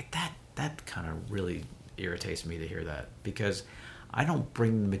 boy, that kind of really irritates me to hear that, because I don't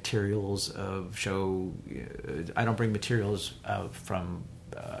bring materials from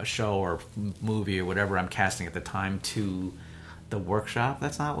a show or movie or whatever I'm casting at the time to the workshop.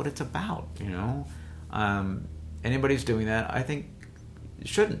 That's not what it's about, Anybody who's doing that, I think,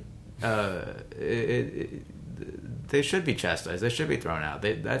 shouldn't. They should be chastised. They should be thrown out.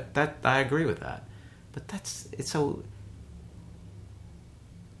 That I agree with that. But it's so.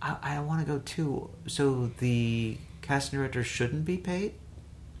 I want to go too. So the casting director shouldn't be paid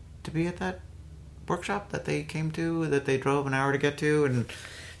to be at that workshop that they came to, that they drove an hour to get to and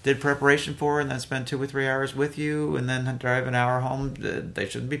did preparation for, and then spent 2 or 3 hours with you, and then drive an hour home. They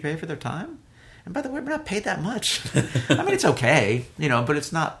shouldn't be paid for their time. And by the way, we're not paid that much. I mean, it's okay, but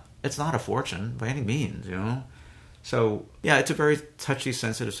it's not a fortune by any means, So yeah, it's a very touchy,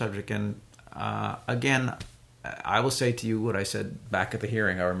 sensitive subject, and again, I will say to you what I said back at the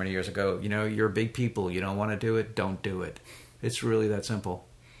hearing however many years ago. You're big people. You don't want to do it, don't do it. It's really that simple.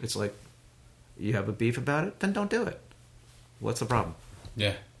 It's like, you have a beef about it, then don't do it. What's the problem?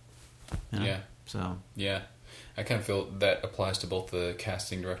 Yeah. Yeah. So. Yeah. I kind of feel that applies to both the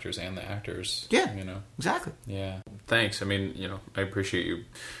casting directors and the actors. Yeah. Exactly. Yeah. Thanks. I mean, I appreciate you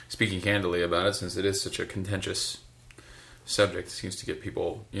speaking candidly about it, since it is such a contentious subject. It seems to get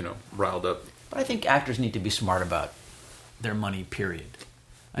people, riled up. But I think actors need to be smart about their money, period.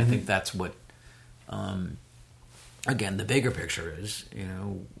 I think that's what, again, the bigger picture is,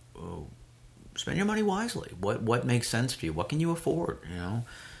 spend your money wisely. What makes sense for you? What can you afford,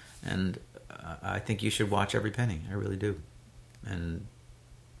 And I think you should watch every penny. I really do. And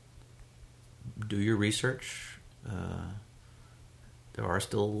do your research. There are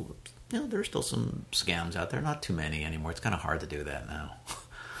still, there's still some scams out there. Not too many anymore. It's kind of hard to do that now.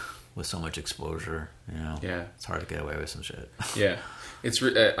 With so much exposure, Yeah. It's hard to get away with some shit. Yeah. It's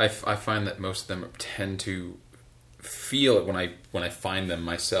I find that most of them tend to feel it when I find them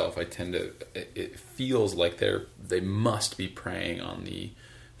myself. It feels like they must be preying on the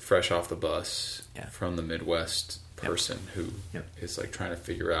fresh off the bus from the Midwest person who is like trying to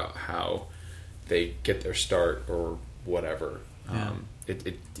figure out how they get their start or whatever.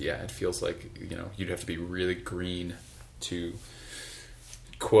 It feels like you'd have to be really green to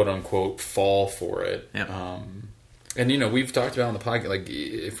quote unquote fall for it. And we've talked about on the podcast, like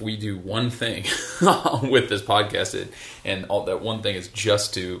if we do one thing with this podcast, and all that one thing is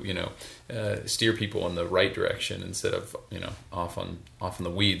just to steer people in the right direction instead of off on the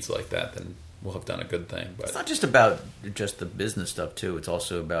weeds like that, then we'll have done a good thing. But it's not just about just the business stuff too. It's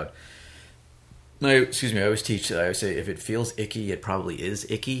also about. I always teach. I always say, if it feels icky, it probably is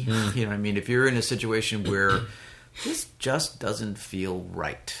icky. You know what I mean? If you're in a situation where this just doesn't feel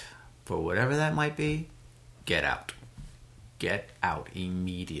right, for whatever that might be, get out. Get out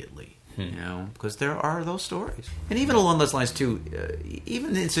immediately. Because there are those stories, and even along those lines too.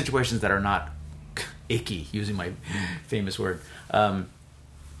 Even in situations that are not icky, using my famous word.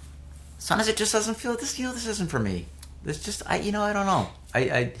 Sometimes it just doesn't feel this. This isn't for me. This just I don't know.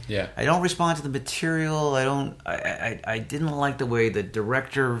 I don't respond to the material. I didn't like the way the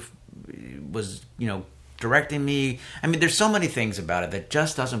director was directing me. I mean, there's so many things about it that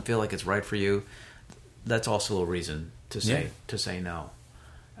just doesn't feel like it's right for you. That's also a reason to say no.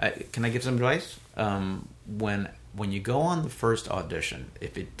 Can I give some advice? When you go on the first audition,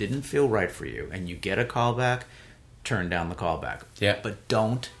 if it didn't feel right for you and you get a callback, turn down the callback. Yeah. But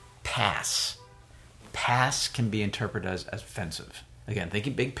don't pass. Pass can be interpreted as offensive. Again,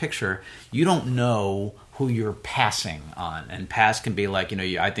 thinking big picture, you don't know who you're passing on. And pass can be like,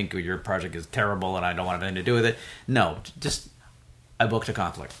 I think your project is terrible and I don't want anything to do with it. No, just, I booked a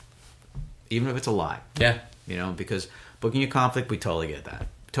conflict. Even if it's a lie. Yeah. Because booking a conflict, we totally get that.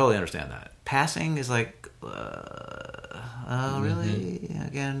 Totally understand that. Passing is like, really?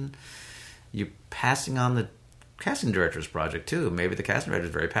 Again, you're passing on the casting director's project too. Maybe the casting director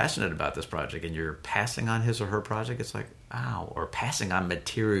is very passionate about this project and you're passing on his or her project. It's like, ow. Or passing on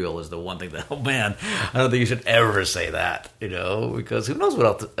material is the one thing that, oh man, I don't think you should ever say that, because who knows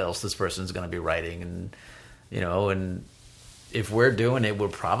what else this person's going to be writing. And, and if we're doing it, we're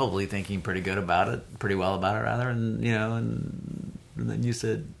probably thinking pretty well about it, rather. And, and then you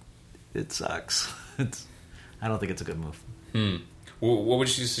said, it sucks. I don't think it's a good move. Well, what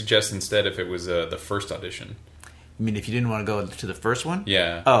would you suggest instead if it was the first audition? I mean, if you didn't want to go to the first one?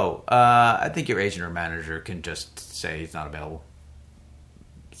 Yeah. Oh, I think your agent or manager can just say he's not available.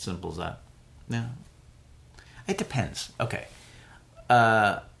 Simple as that. Yeah. It depends. Okay.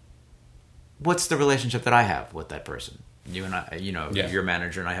 What's the relationship that I have with that person? You and I, your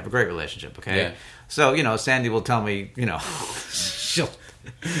manager and I have a great relationship, okay? Yeah. So, Sandy will tell me,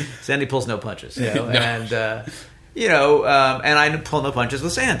 Sandy pulls no punches, No. and, and I pull no punches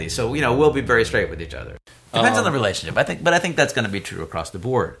with Sandy. So, we'll be very straight with each other. Depends on the relationship, I think that's going to be true across the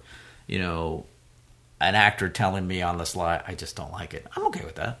board. An actor telling me on the slide, I just don't like it. I'm okay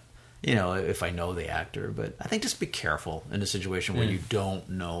with that. If I know the actor, but I think just be careful in a situation where you don't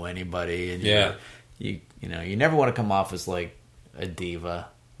know anybody, and you never want to come off as like a diva.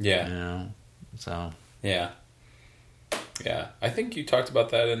 Yeah. So. Yeah. Yeah. I think you talked about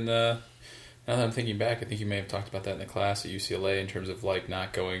that in the. Now that I'm thinking back, I think you may have talked about that in the class at UCLA in terms of like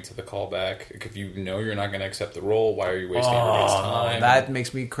not going to the callback. If you know you're not going to accept the role, why are you wasting everybody's time? That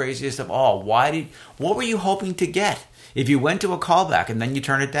makes me craziest of all. What were you hoping to get? If you went to a callback and then you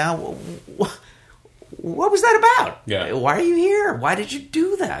turn it down, what was that about? Yeah. Why are you here? Why did you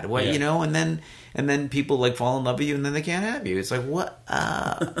do that? Yeah. And then people like fall in love with you and then they can't have you. It's like, what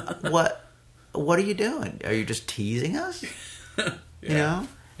are you doing? Are you just teasing us? Yeah.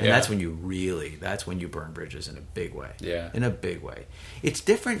 And that's when you burn bridges in a big way. Yeah. In a big way. It's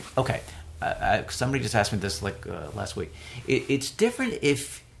different. Okay. Somebody just asked me this last week. It's different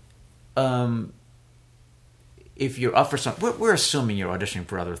if you're up for something. We're assuming you're auditioning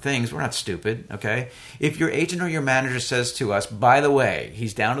for other things. We're not stupid, okay? If your agent or your manager says to us, by the way,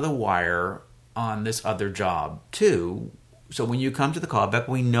 he's down to the wire on this other job too, so when you come to the callback,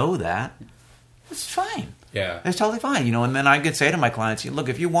 we know that, it's fine. Yeah. It's totally fine, and then I could say to my clients, look,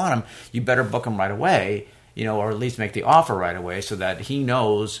 if you want him, you better book him right away, or at least make the offer right away so that he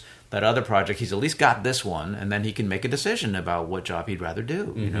knows that other project, he's at least got this one, and then he can make a decision about what job he'd rather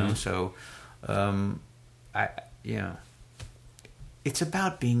do, So, it's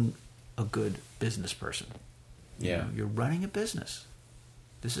about being a good business person. Yeah. You're running a business.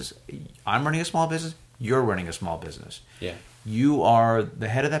 I'm running a small business, you're running a small business. Yeah. You are the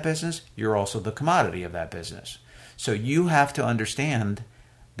head of that business. You're also the commodity of that business. So you have to understand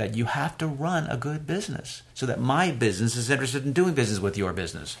that you have to run a good business so that my business is interested in doing business with your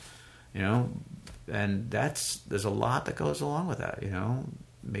business. And there's a lot that goes along with that.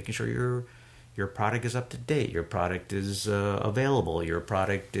 Making sure your product is up to date. Your product is available. Your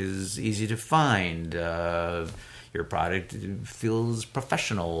product is easy to find. Your product feels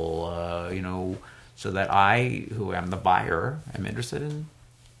professional. So that I, who am the buyer, am interested in,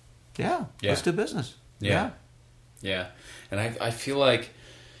 let's do business. Yeah. Yeah. And I feel like,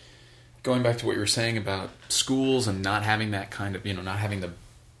 going back to what you were saying about schools and not having that kind of, not having the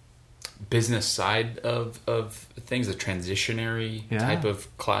business side of things, the transitionary type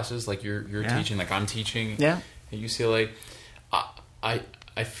of classes like you're teaching, like I'm teaching at UCLA,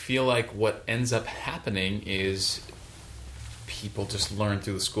 I feel like what ends up happening is people just learn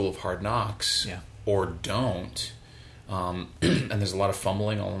through the School of Hard Knocks or don't. And there's a lot of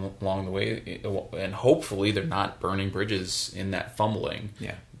fumbling along the way, and hopefully they're not burning bridges in that fumbling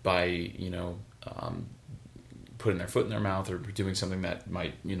by putting their foot in their mouth or doing something that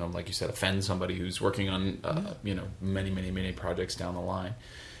might, like you said, offend somebody who's working on many projects down the line.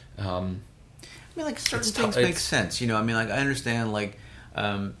 I mean, like, certain things make sense. I mean, like, I understand, like,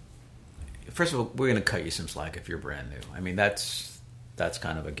 first of all, we're going to cut you some slack if you're brand new. I mean, that's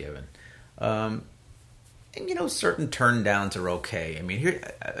kind of a given. And, certain turn downs are okay. I mean, here,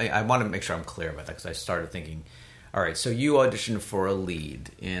 I want to make sure I'm clear about that, because I started thinking, all right, so you audition for a lead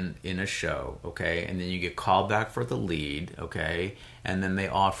in a show, okay, and then you get called back for the lead, okay, and then they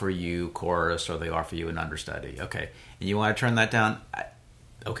offer you chorus or they offer you an understudy, okay, and you want to turn that down,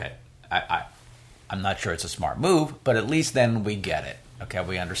 I'm not sure it's a smart move, but at least then we get it, okay,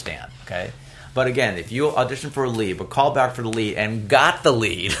 we understand, okay. But again, if you audition for a lead, but called back for the lead and got the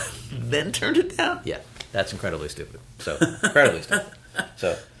lead, then turned it down, that's incredibly stupid. So incredibly stupid.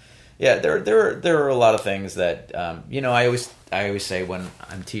 So. Yeah, there are a lot of things that I always say when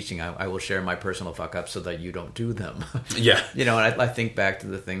I'm teaching, I will share my personal fuck ups so that you don't do them. Yeah, and I think back to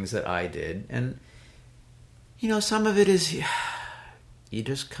the things that I did, and some of it is you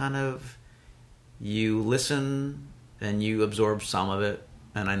just kind of you listen and you absorb some of it,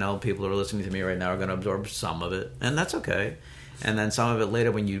 and I know people who are listening to me right now are going to absorb some of it, and that's okay. And then some of it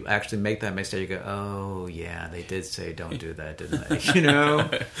later, when you actually make that mistake, you go, "Oh yeah, they did say don't do that, didn't they?"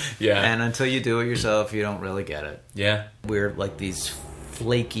 Yeah. And until you do it yourself, you don't really get it. Yeah. We're like these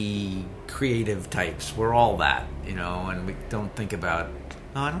flaky, creative types. We're all that, and we don't think about.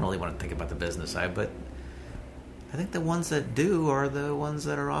 No, I don't really want to think about the business side, but I think the ones that do are the ones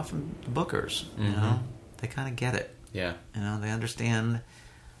that are often bookers. They kind of get it. Yeah. They understand.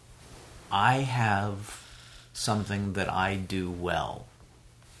 I have something that I do well,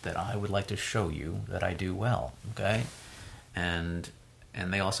 that I would like to show you that I do well, okay? And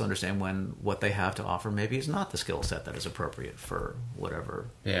they also understand when what they have to offer maybe is not the skill set that is appropriate for whatever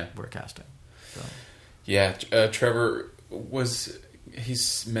we're casting. So. Yeah, Trevor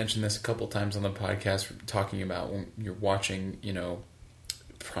he's mentioned this a couple times on the podcast, talking about when you're watching,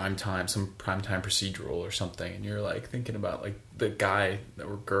 some primetime procedural or something, and you're like thinking about like the guy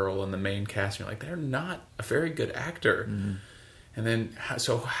or girl in the main cast, and you're like, they're not a very good actor. Mm-hmm. And then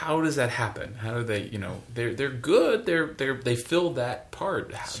so how does that happen? How do they, they're good, they fill that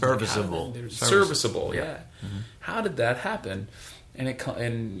part, serviceable, serviceable, yeah. Mm-hmm. How did that happen? And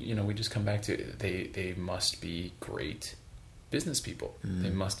we just come back to they must be great business people. Mm-hmm. They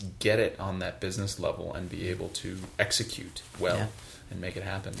must get it on that business level and be able to execute well. Yeah. And make it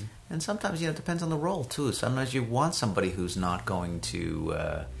happen. And sometimes, it depends on the role, too. Sometimes you want somebody who's not going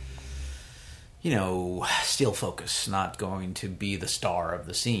to, steal focus, not going to be the star of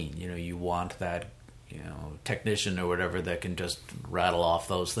the scene. You want that, technician or whatever that can just rattle off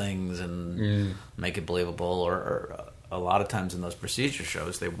those things and make it believable. Or a lot of times in those procedure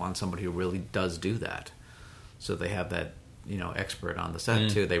shows, they want somebody who really does do that. So they have that, expert on the set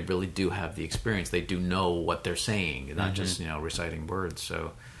too. They really do have the experience. They do know what they're saying, not just reciting words.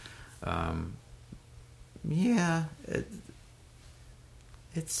 So,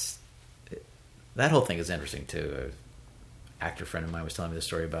 it's that whole thing is interesting too. An actor friend of mine was telling me the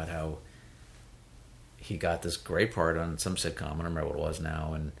story about how he got this great part on some sitcom. I don't remember what it was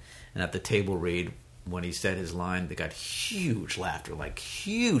now, and at the table read, when he said his line, they got huge laughter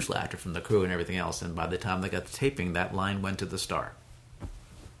from the crew and everything else. And by the time they got the taping, that line went to the star.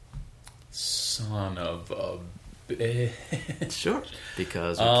 Son of a Sure.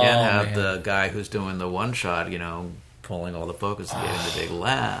 Because we can't have the guy who's doing the one shot, pulling all the focus and getting the big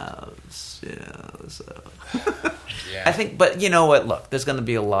laughs. So. Yeah. I think, but you know what? Look, there's going to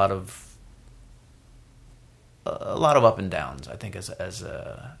be a lot of up and downs, I think, as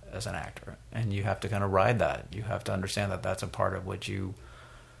an actor, and you have to kind of ride that. You have to understand that that's a part of what the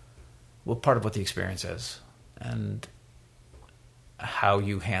experience is, and how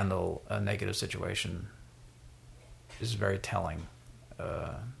you handle a negative situation is very telling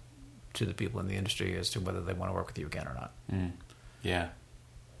to the people in the industry as to whether they want to work with you again or not. Yeah,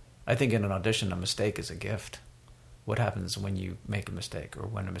 I think in an audition, a mistake is a gift. What happens when you make a mistake, or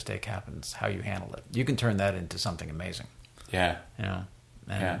when a mistake happens, how you handle it. You can turn that into something amazing. Yeah.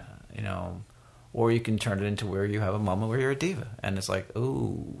 or you can turn it into where you have a moment where you're a diva, and it's like,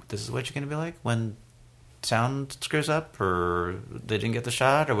 ooh, this is what you're going to be like when sound screws up, or they didn't get the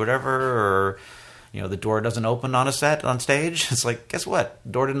shot, or whatever, or the door doesn't open on a set on stage. It's like, guess what?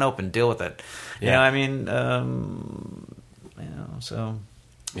 Door didn't open. Deal with it. Yeah. I mean, so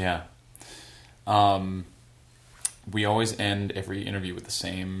yeah. We always end every interview with the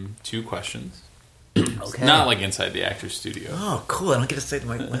same 2 questions. okay. Not like inside the actor's studio. Oh, cool! I don't get to say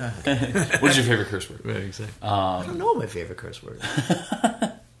my. What is your favorite curse word? Right, exactly. I don't know my favorite curse word.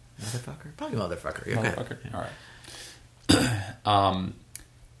 Motherfucker, probably motherfucker. Yeah, motherfucker. Yeah. All right.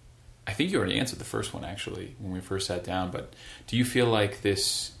 I think you already answered the first one actually when we first sat down. But do you feel like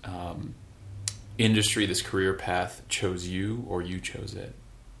this industry, this career path, chose you, or you chose it?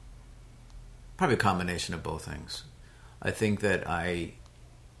 Probably a combination of both things. I think that I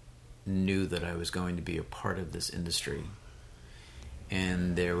knew that I was going to be a part of this industry,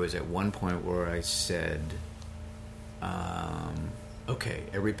 and there was at one point where I said, okay,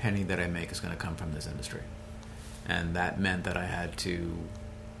 every penny that I make is going to come from this industry, and that meant that I had to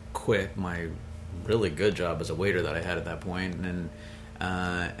quit my really good job as a waiter that I had at that point,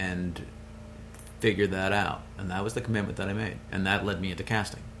 and figure that out. And that was the commitment that I made, and that led me into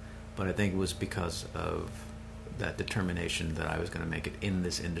casting. But I think it was because of that determination that I was going to make it in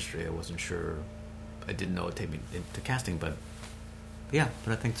this industry. I wasn't sure. I didn't know it would take me into casting, but I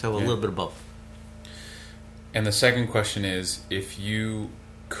think so. A little bit of both. And the second question is, if you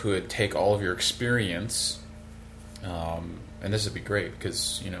could take all of your experience, and this would be great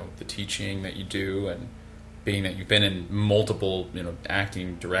because, the teaching that you do, and being that you've been in multiple,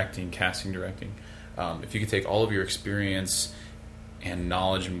 acting, directing, casting, directing, if you could take all of your experience and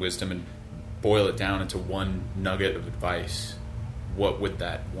knowledge and wisdom and boil it down into one nugget of advice, what would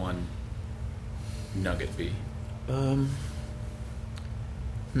that one nugget be?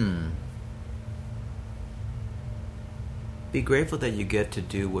 Be grateful that you get to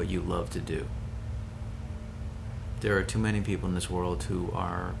do what you love to do. There are too many people in this world who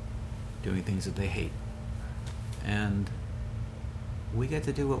are doing things that they hate. And we get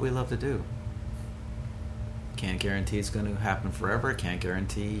to do what we love to do. Can't guarantee it's going to happen forever. Can't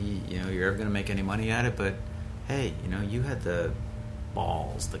guarantee, you're ever going to make any money at it. But, hey, you had the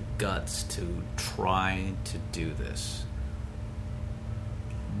balls, the guts to try to do this.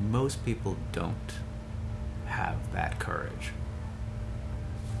 Most people don't have that courage.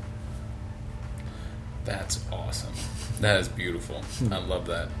 That's awesome. That is beautiful. I love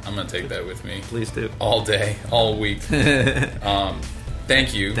that. I'm going to take that with me. Please do. All day, all week.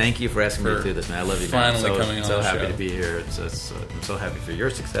 Thank you. Thank you for asking me to do this, man. I love you, man. Finally coming on the show. I'm so happy to be here. I'm so happy for your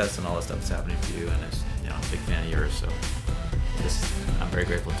success and all the stuff that's happening for you. And I'm a big fan of yours. So I'm very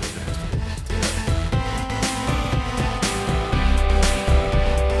grateful to do that.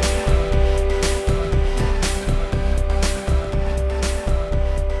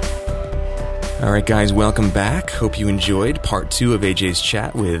 All right, guys, welcome back. Hope you enjoyed part 2 of AJ's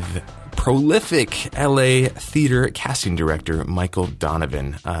chat with prolific LA theater casting director Michael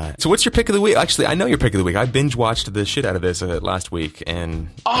Donovan. So what's your pick of the week? Actually, I know your pick of the week. I binge watched the shit out of this last week, and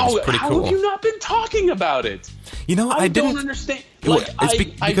it was pretty cool. How have you not been talking about it? I don't understand.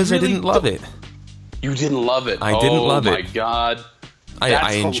 Because I didn't love it. You didn't love it. I didn't love it. Oh my god.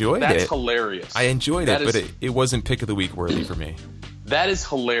 I enjoyed it. That's hilarious. I enjoyed it, but it wasn't pick of the week worthy for me. That is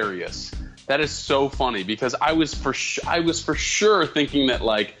hilarious. That is so funny because I was for sure thinking that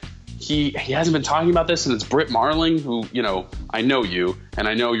he hasn't been talking about this, and it's Britt Marling, who I know you and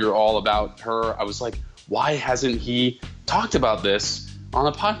I know you're all about her. I was like, why hasn't he talked about this on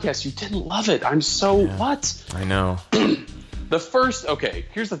a podcast? You didn't love it. I'm so what? I know. Here's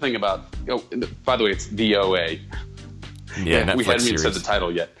the thing about. By the way, it's The OA. Yeah, Netflix we haven't even series. said the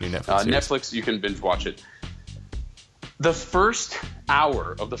title yet. Netflix, you can binge watch it. The first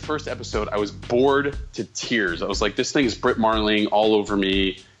hour of the first episode, I was bored to tears. I was like, this thing is Britt Marling all over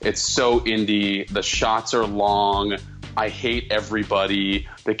me. It's so indie. The shots are long. I hate everybody.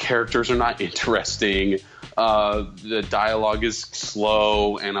 The characters are not interesting. The dialogue is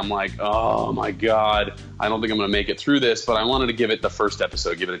slow. And I'm like, oh, my God. I don't think I'm going to make it through this. But I wanted to give it the first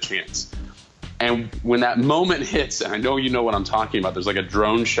episode, give it a chance. And when that moment hits, and I know you know what I'm talking about, there's like a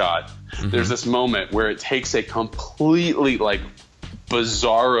drone shot. Mm-hmm. There's this moment where it takes a completely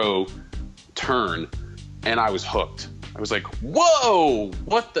bizarro turn, and I was hooked. I was like, whoa,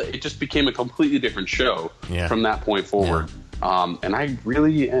 what the? It just became a completely different show from that point forward. Yeah. And I'm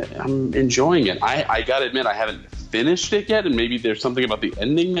enjoying it. I got to admit, I haven't finished it yet, and maybe there's something about the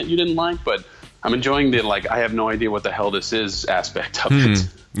ending that you didn't like, but I'm enjoying the I have no idea what the hell this is aspect of it.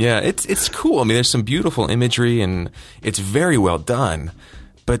 Yeah, it's cool. I mean, there's some beautiful imagery, and it's very well done.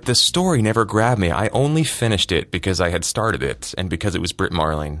 but the story never grabbed me. I only finished it because I had started it, and because it was Brit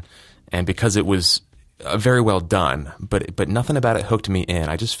Marling, and because it was very well done. But nothing about it hooked me in.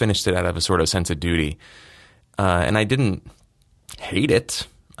 I just finished it out of a sort of sense of duty, and I didn't hate it.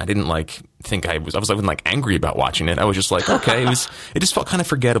 I didn't think I wasn't angry about watching it. I was just like, okay, it just felt kind of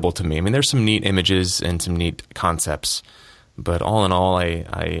forgettable to me. I mean, there's some neat images and some neat concepts, but all in all, I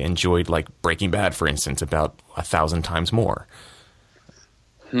enjoyed Breaking Bad, for instance, about 1,000 times more.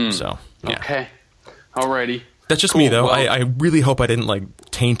 So, yeah. Okay. Alrighty. That's just me, though. Well, I really hope I didn't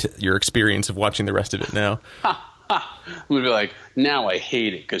taint your experience of watching the rest of it now. I'm going to be like, now I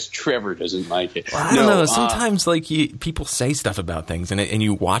hate it because Trevor doesn't like it. Well, I don't know. Sometimes people say stuff about things and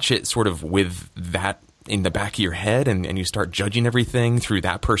you watch it sort of with that in the back of your head and you start judging everything through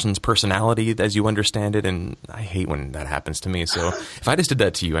that person's personality as you understand it. And I hate when that happens to me. So if I just did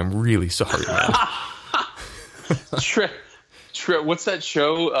that to you, I'm really sorry, man. What's that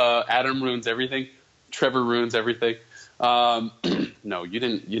show? Adam Ruins Everything. Trevor Ruins Everything. No, you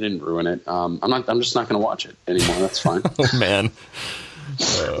didn't ruin it. I'm just not going to watch it anymore. That's fine. Oh man.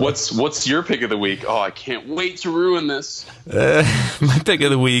 What's your pick of the week? Oh, I can't wait to ruin this. My pick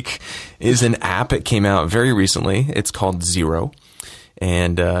of the week is an app. It came out very recently. It's called Zero.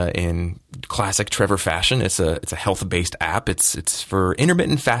 And in classic Trevor fashion, it's a health-based app. It's for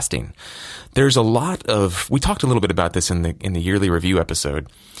intermittent fasting. There's a lot of, we talked a little bit about this in the yearly review episode,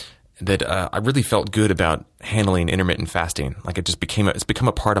 that I really felt good about handling intermittent fasting. It's become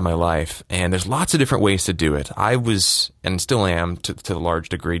a part of my life, and there's lots of different ways to do it. I was, and still am to a large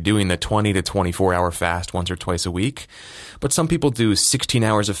degree, doing the 20 to 24 hour fast once or twice a week. But some people do 16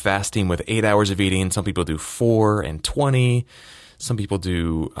 hours of fasting with 8 hours of eating. Some people do 4 and 20. Some people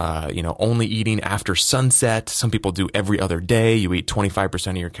do, only eating after sunset. Some people do every other day. You eat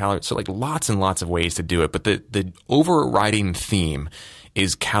 25% of your calories. So lots and lots of ways to do it. But the overriding theme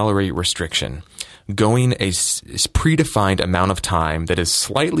is calorie restriction, going a predefined amount of time that is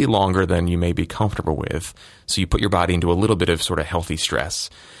slightly longer than you may be comfortable with. So you put your body into a little bit of sort of healthy stress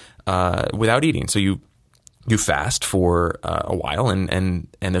without eating. So you fast for a while, and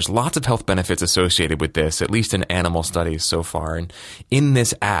there's lots of health benefits associated with this, at least in animal studies so far. And in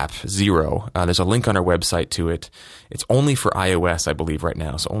this app, Zero, there's a link on our website to it. It's only for iOS, I believe, right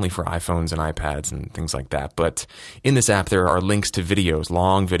now, so only for iPhones and iPads and things like that. But in this app, there are links to videos,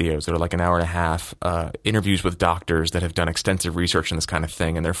 long videos that are like an hour and a half, interviews with doctors that have done extensive research on this kind of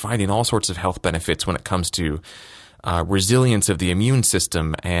thing, and they're finding all sorts of health benefits when it comes to resilience of the immune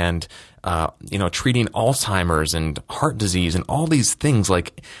system and treating Alzheimer's and heart disease and all these things.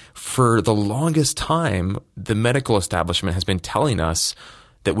 For the longest time, the medical establishment has been telling us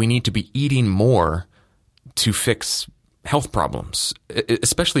that we need to be eating more to fix health problems,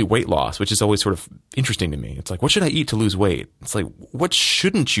 especially weight loss, which is always sort of interesting to me. It's like, what should I eat to lose weight? It's like, what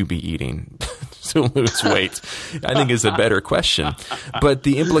shouldn't you be eating to lose weight? I think is a better question. But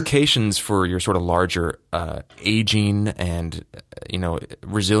the implications for your sort of larger aging and,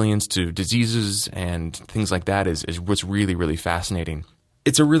 resilience to diseases and things like that is what's really, really fascinating.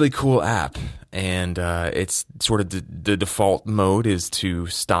 It's a really cool app, and it's sort of the default mode is to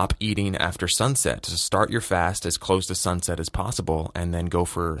stop eating after sunset, to start your fast as close to sunset as possible, and then go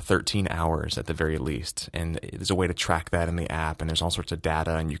for 13 hours at the very least. And there's a way to track that in the app, and there's all sorts of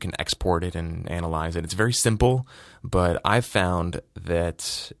data, and you can export it and analyze it. It's very simple, but I've found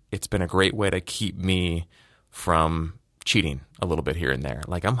that it's been a great way to keep me from cheating a little bit here and there.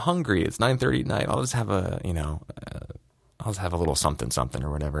 I'm hungry, it's 9:30 at night, I'll just have I'll just have a little something or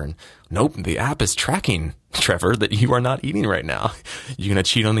whatever. And nope, the app is tracking, Trevor, that you are not eating right now. You gonna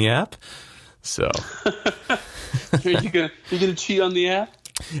cheat on the app? So you gonna cheat on the app?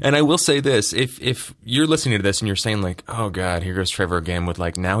 And I will say this: if you're listening to this and you're saying oh God, here goes Trevor again with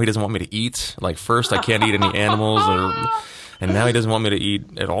now he doesn't want me to eat. First I can't eat any animals, and now he doesn't want me to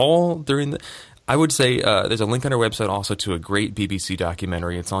eat at all during the. I would say there's a link on our website also to a great BBC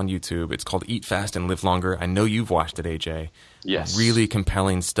documentary. It's on YouTube. It's called Eat Fast and Live Longer. I know you've watched it, AJ. Yes. Really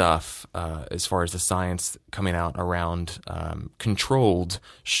compelling stuff as far as the science coming out around controlled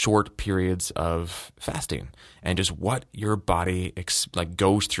short periods of fasting and just what your body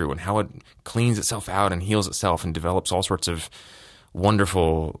goes through and how it cleans itself out and heals itself and develops all sorts of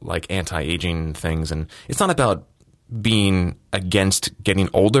wonderful anti-aging things. And it's not about being against getting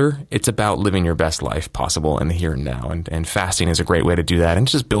older. It's about living your best life possible in the here and now. And fasting is a great way to do that and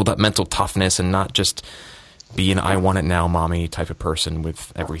just build up mental toughness and not just be an I want it now mommy type of person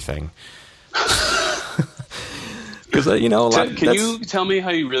with everything. Because a lot. Can you tell me how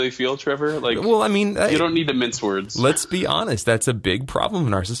you really feel, Trevor? Well, I mean, you don't need to mince words. Let's be honest. That's a big problem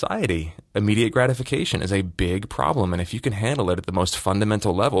in our society. Immediate gratification is a big problem, and if you can handle it at the most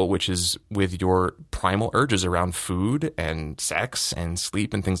fundamental level, which is with your primal urges around food and sex and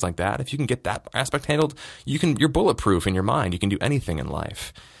sleep and things like that, if you can get that aspect handled, you're bulletproof in your mind. You can do anything in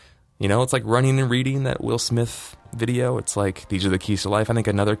life. It's like running and reading, that Will Smith video. It's like, these are the keys to life. I think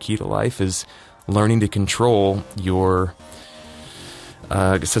another key to life is learning to control your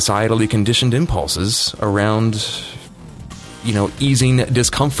societally conditioned impulses around, easing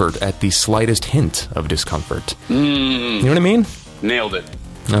discomfort at the slightest hint of discomfort. You know what I mean? Nailed it.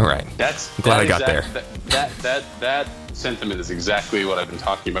 All right. I'm glad I got there. That sentiment is exactly what I've been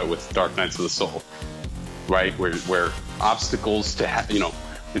talking about with Dark Nights of the Soul, right? Where obstacles to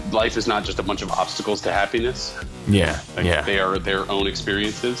life is not just a bunch of obstacles to happiness. Yeah. They are their own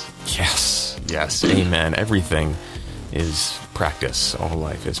experiences. Yes. Amen. Everything is practice. All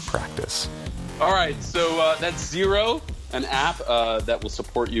life is practice. All right. So that's Zero, an app that will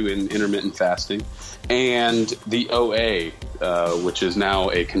support you in intermittent fasting, and the OA, which is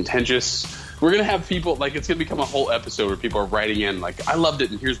now a contentious. We're going to have people, it's going to become a whole episode where people are writing in, I loved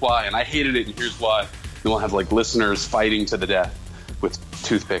it and here's why, and I hated it and here's why. And we'll have, listeners fighting to the death with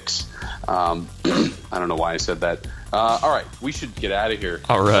toothpicks. I don't know why I said that. All right, we should get out of here.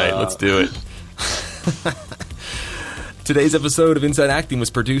 All right, let's do it. Today's episode of Inside Acting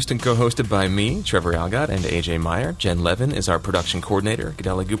was produced and co-hosted by me, Trevor Algatt, and AJ Meyer. Jen Levin is our production coordinator.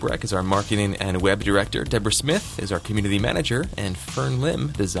 Gadela Gubrek is our marketing and web director. Deborah Smith is our community manager. And Fern Lim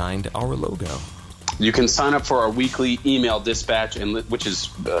designed our logo. You can sign up for our weekly email dispatch, which is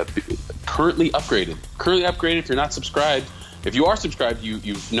currently upgraded. If you're not subscribed. If you are subscribed,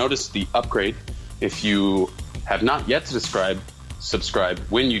 you've noticed the upgrade. If you have not yet subscribe.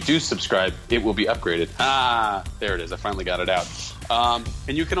 When you do subscribe, it will be upgraded. There it is. I finally got it out.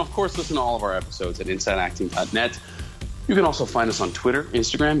 And you can, of course, listen to all of our episodes at InsideActing.net. You can also find us on Twitter,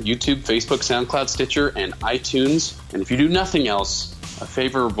 Instagram, YouTube, Facebook, SoundCloud, Stitcher, and iTunes. And if you do nothing else, a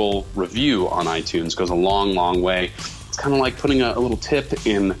favorable review on iTunes goes a long, long way. It's kind of like putting a little tip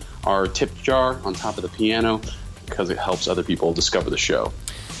in our tip jar on top of the piano, because it helps other people discover the show.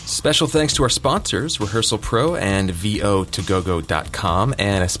 Special thanks to our sponsors, Rehearsal Pro and VO2GoGo.com,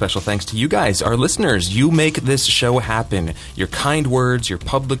 and a special thanks to you guys, our listeners. You make this show happen. Your kind words, your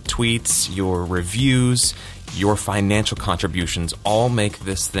public tweets, your reviews, your financial contributions all make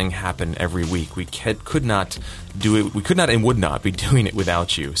this thing happen every week. We could not do it. We could not and would not be doing it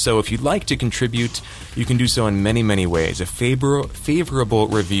without you. So if you'd like to contribute, you can do so in many, many ways. A favorable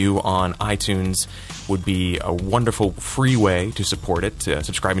review on iTunes would be a wonderful free way to support it.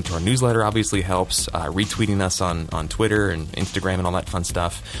 Subscribing to our newsletter obviously helps. Retweeting us on Twitter and Instagram and all that fun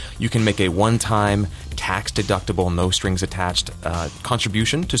stuff. You can make a one-time, tax-deductible, no-strings-attached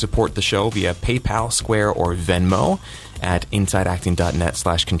contribution to support the show via PayPal, Square, or Venmo at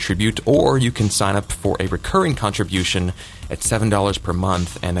InsideActing.net/contribute, or you can sign up for a recurring contribution at $7 per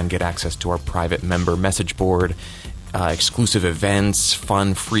month and then get access to our private member message board, exclusive events,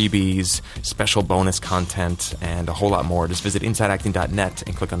 fun freebies, special bonus content, and a whole lot more. Just visit InsideActing.net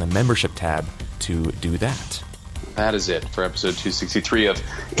and click on the membership tab to do that. That is it for episode 263 of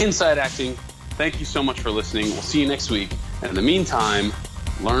Inside Acting. Thank you so much for listening. We'll see you next week. And in the meantime,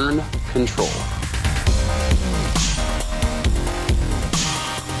 learn control.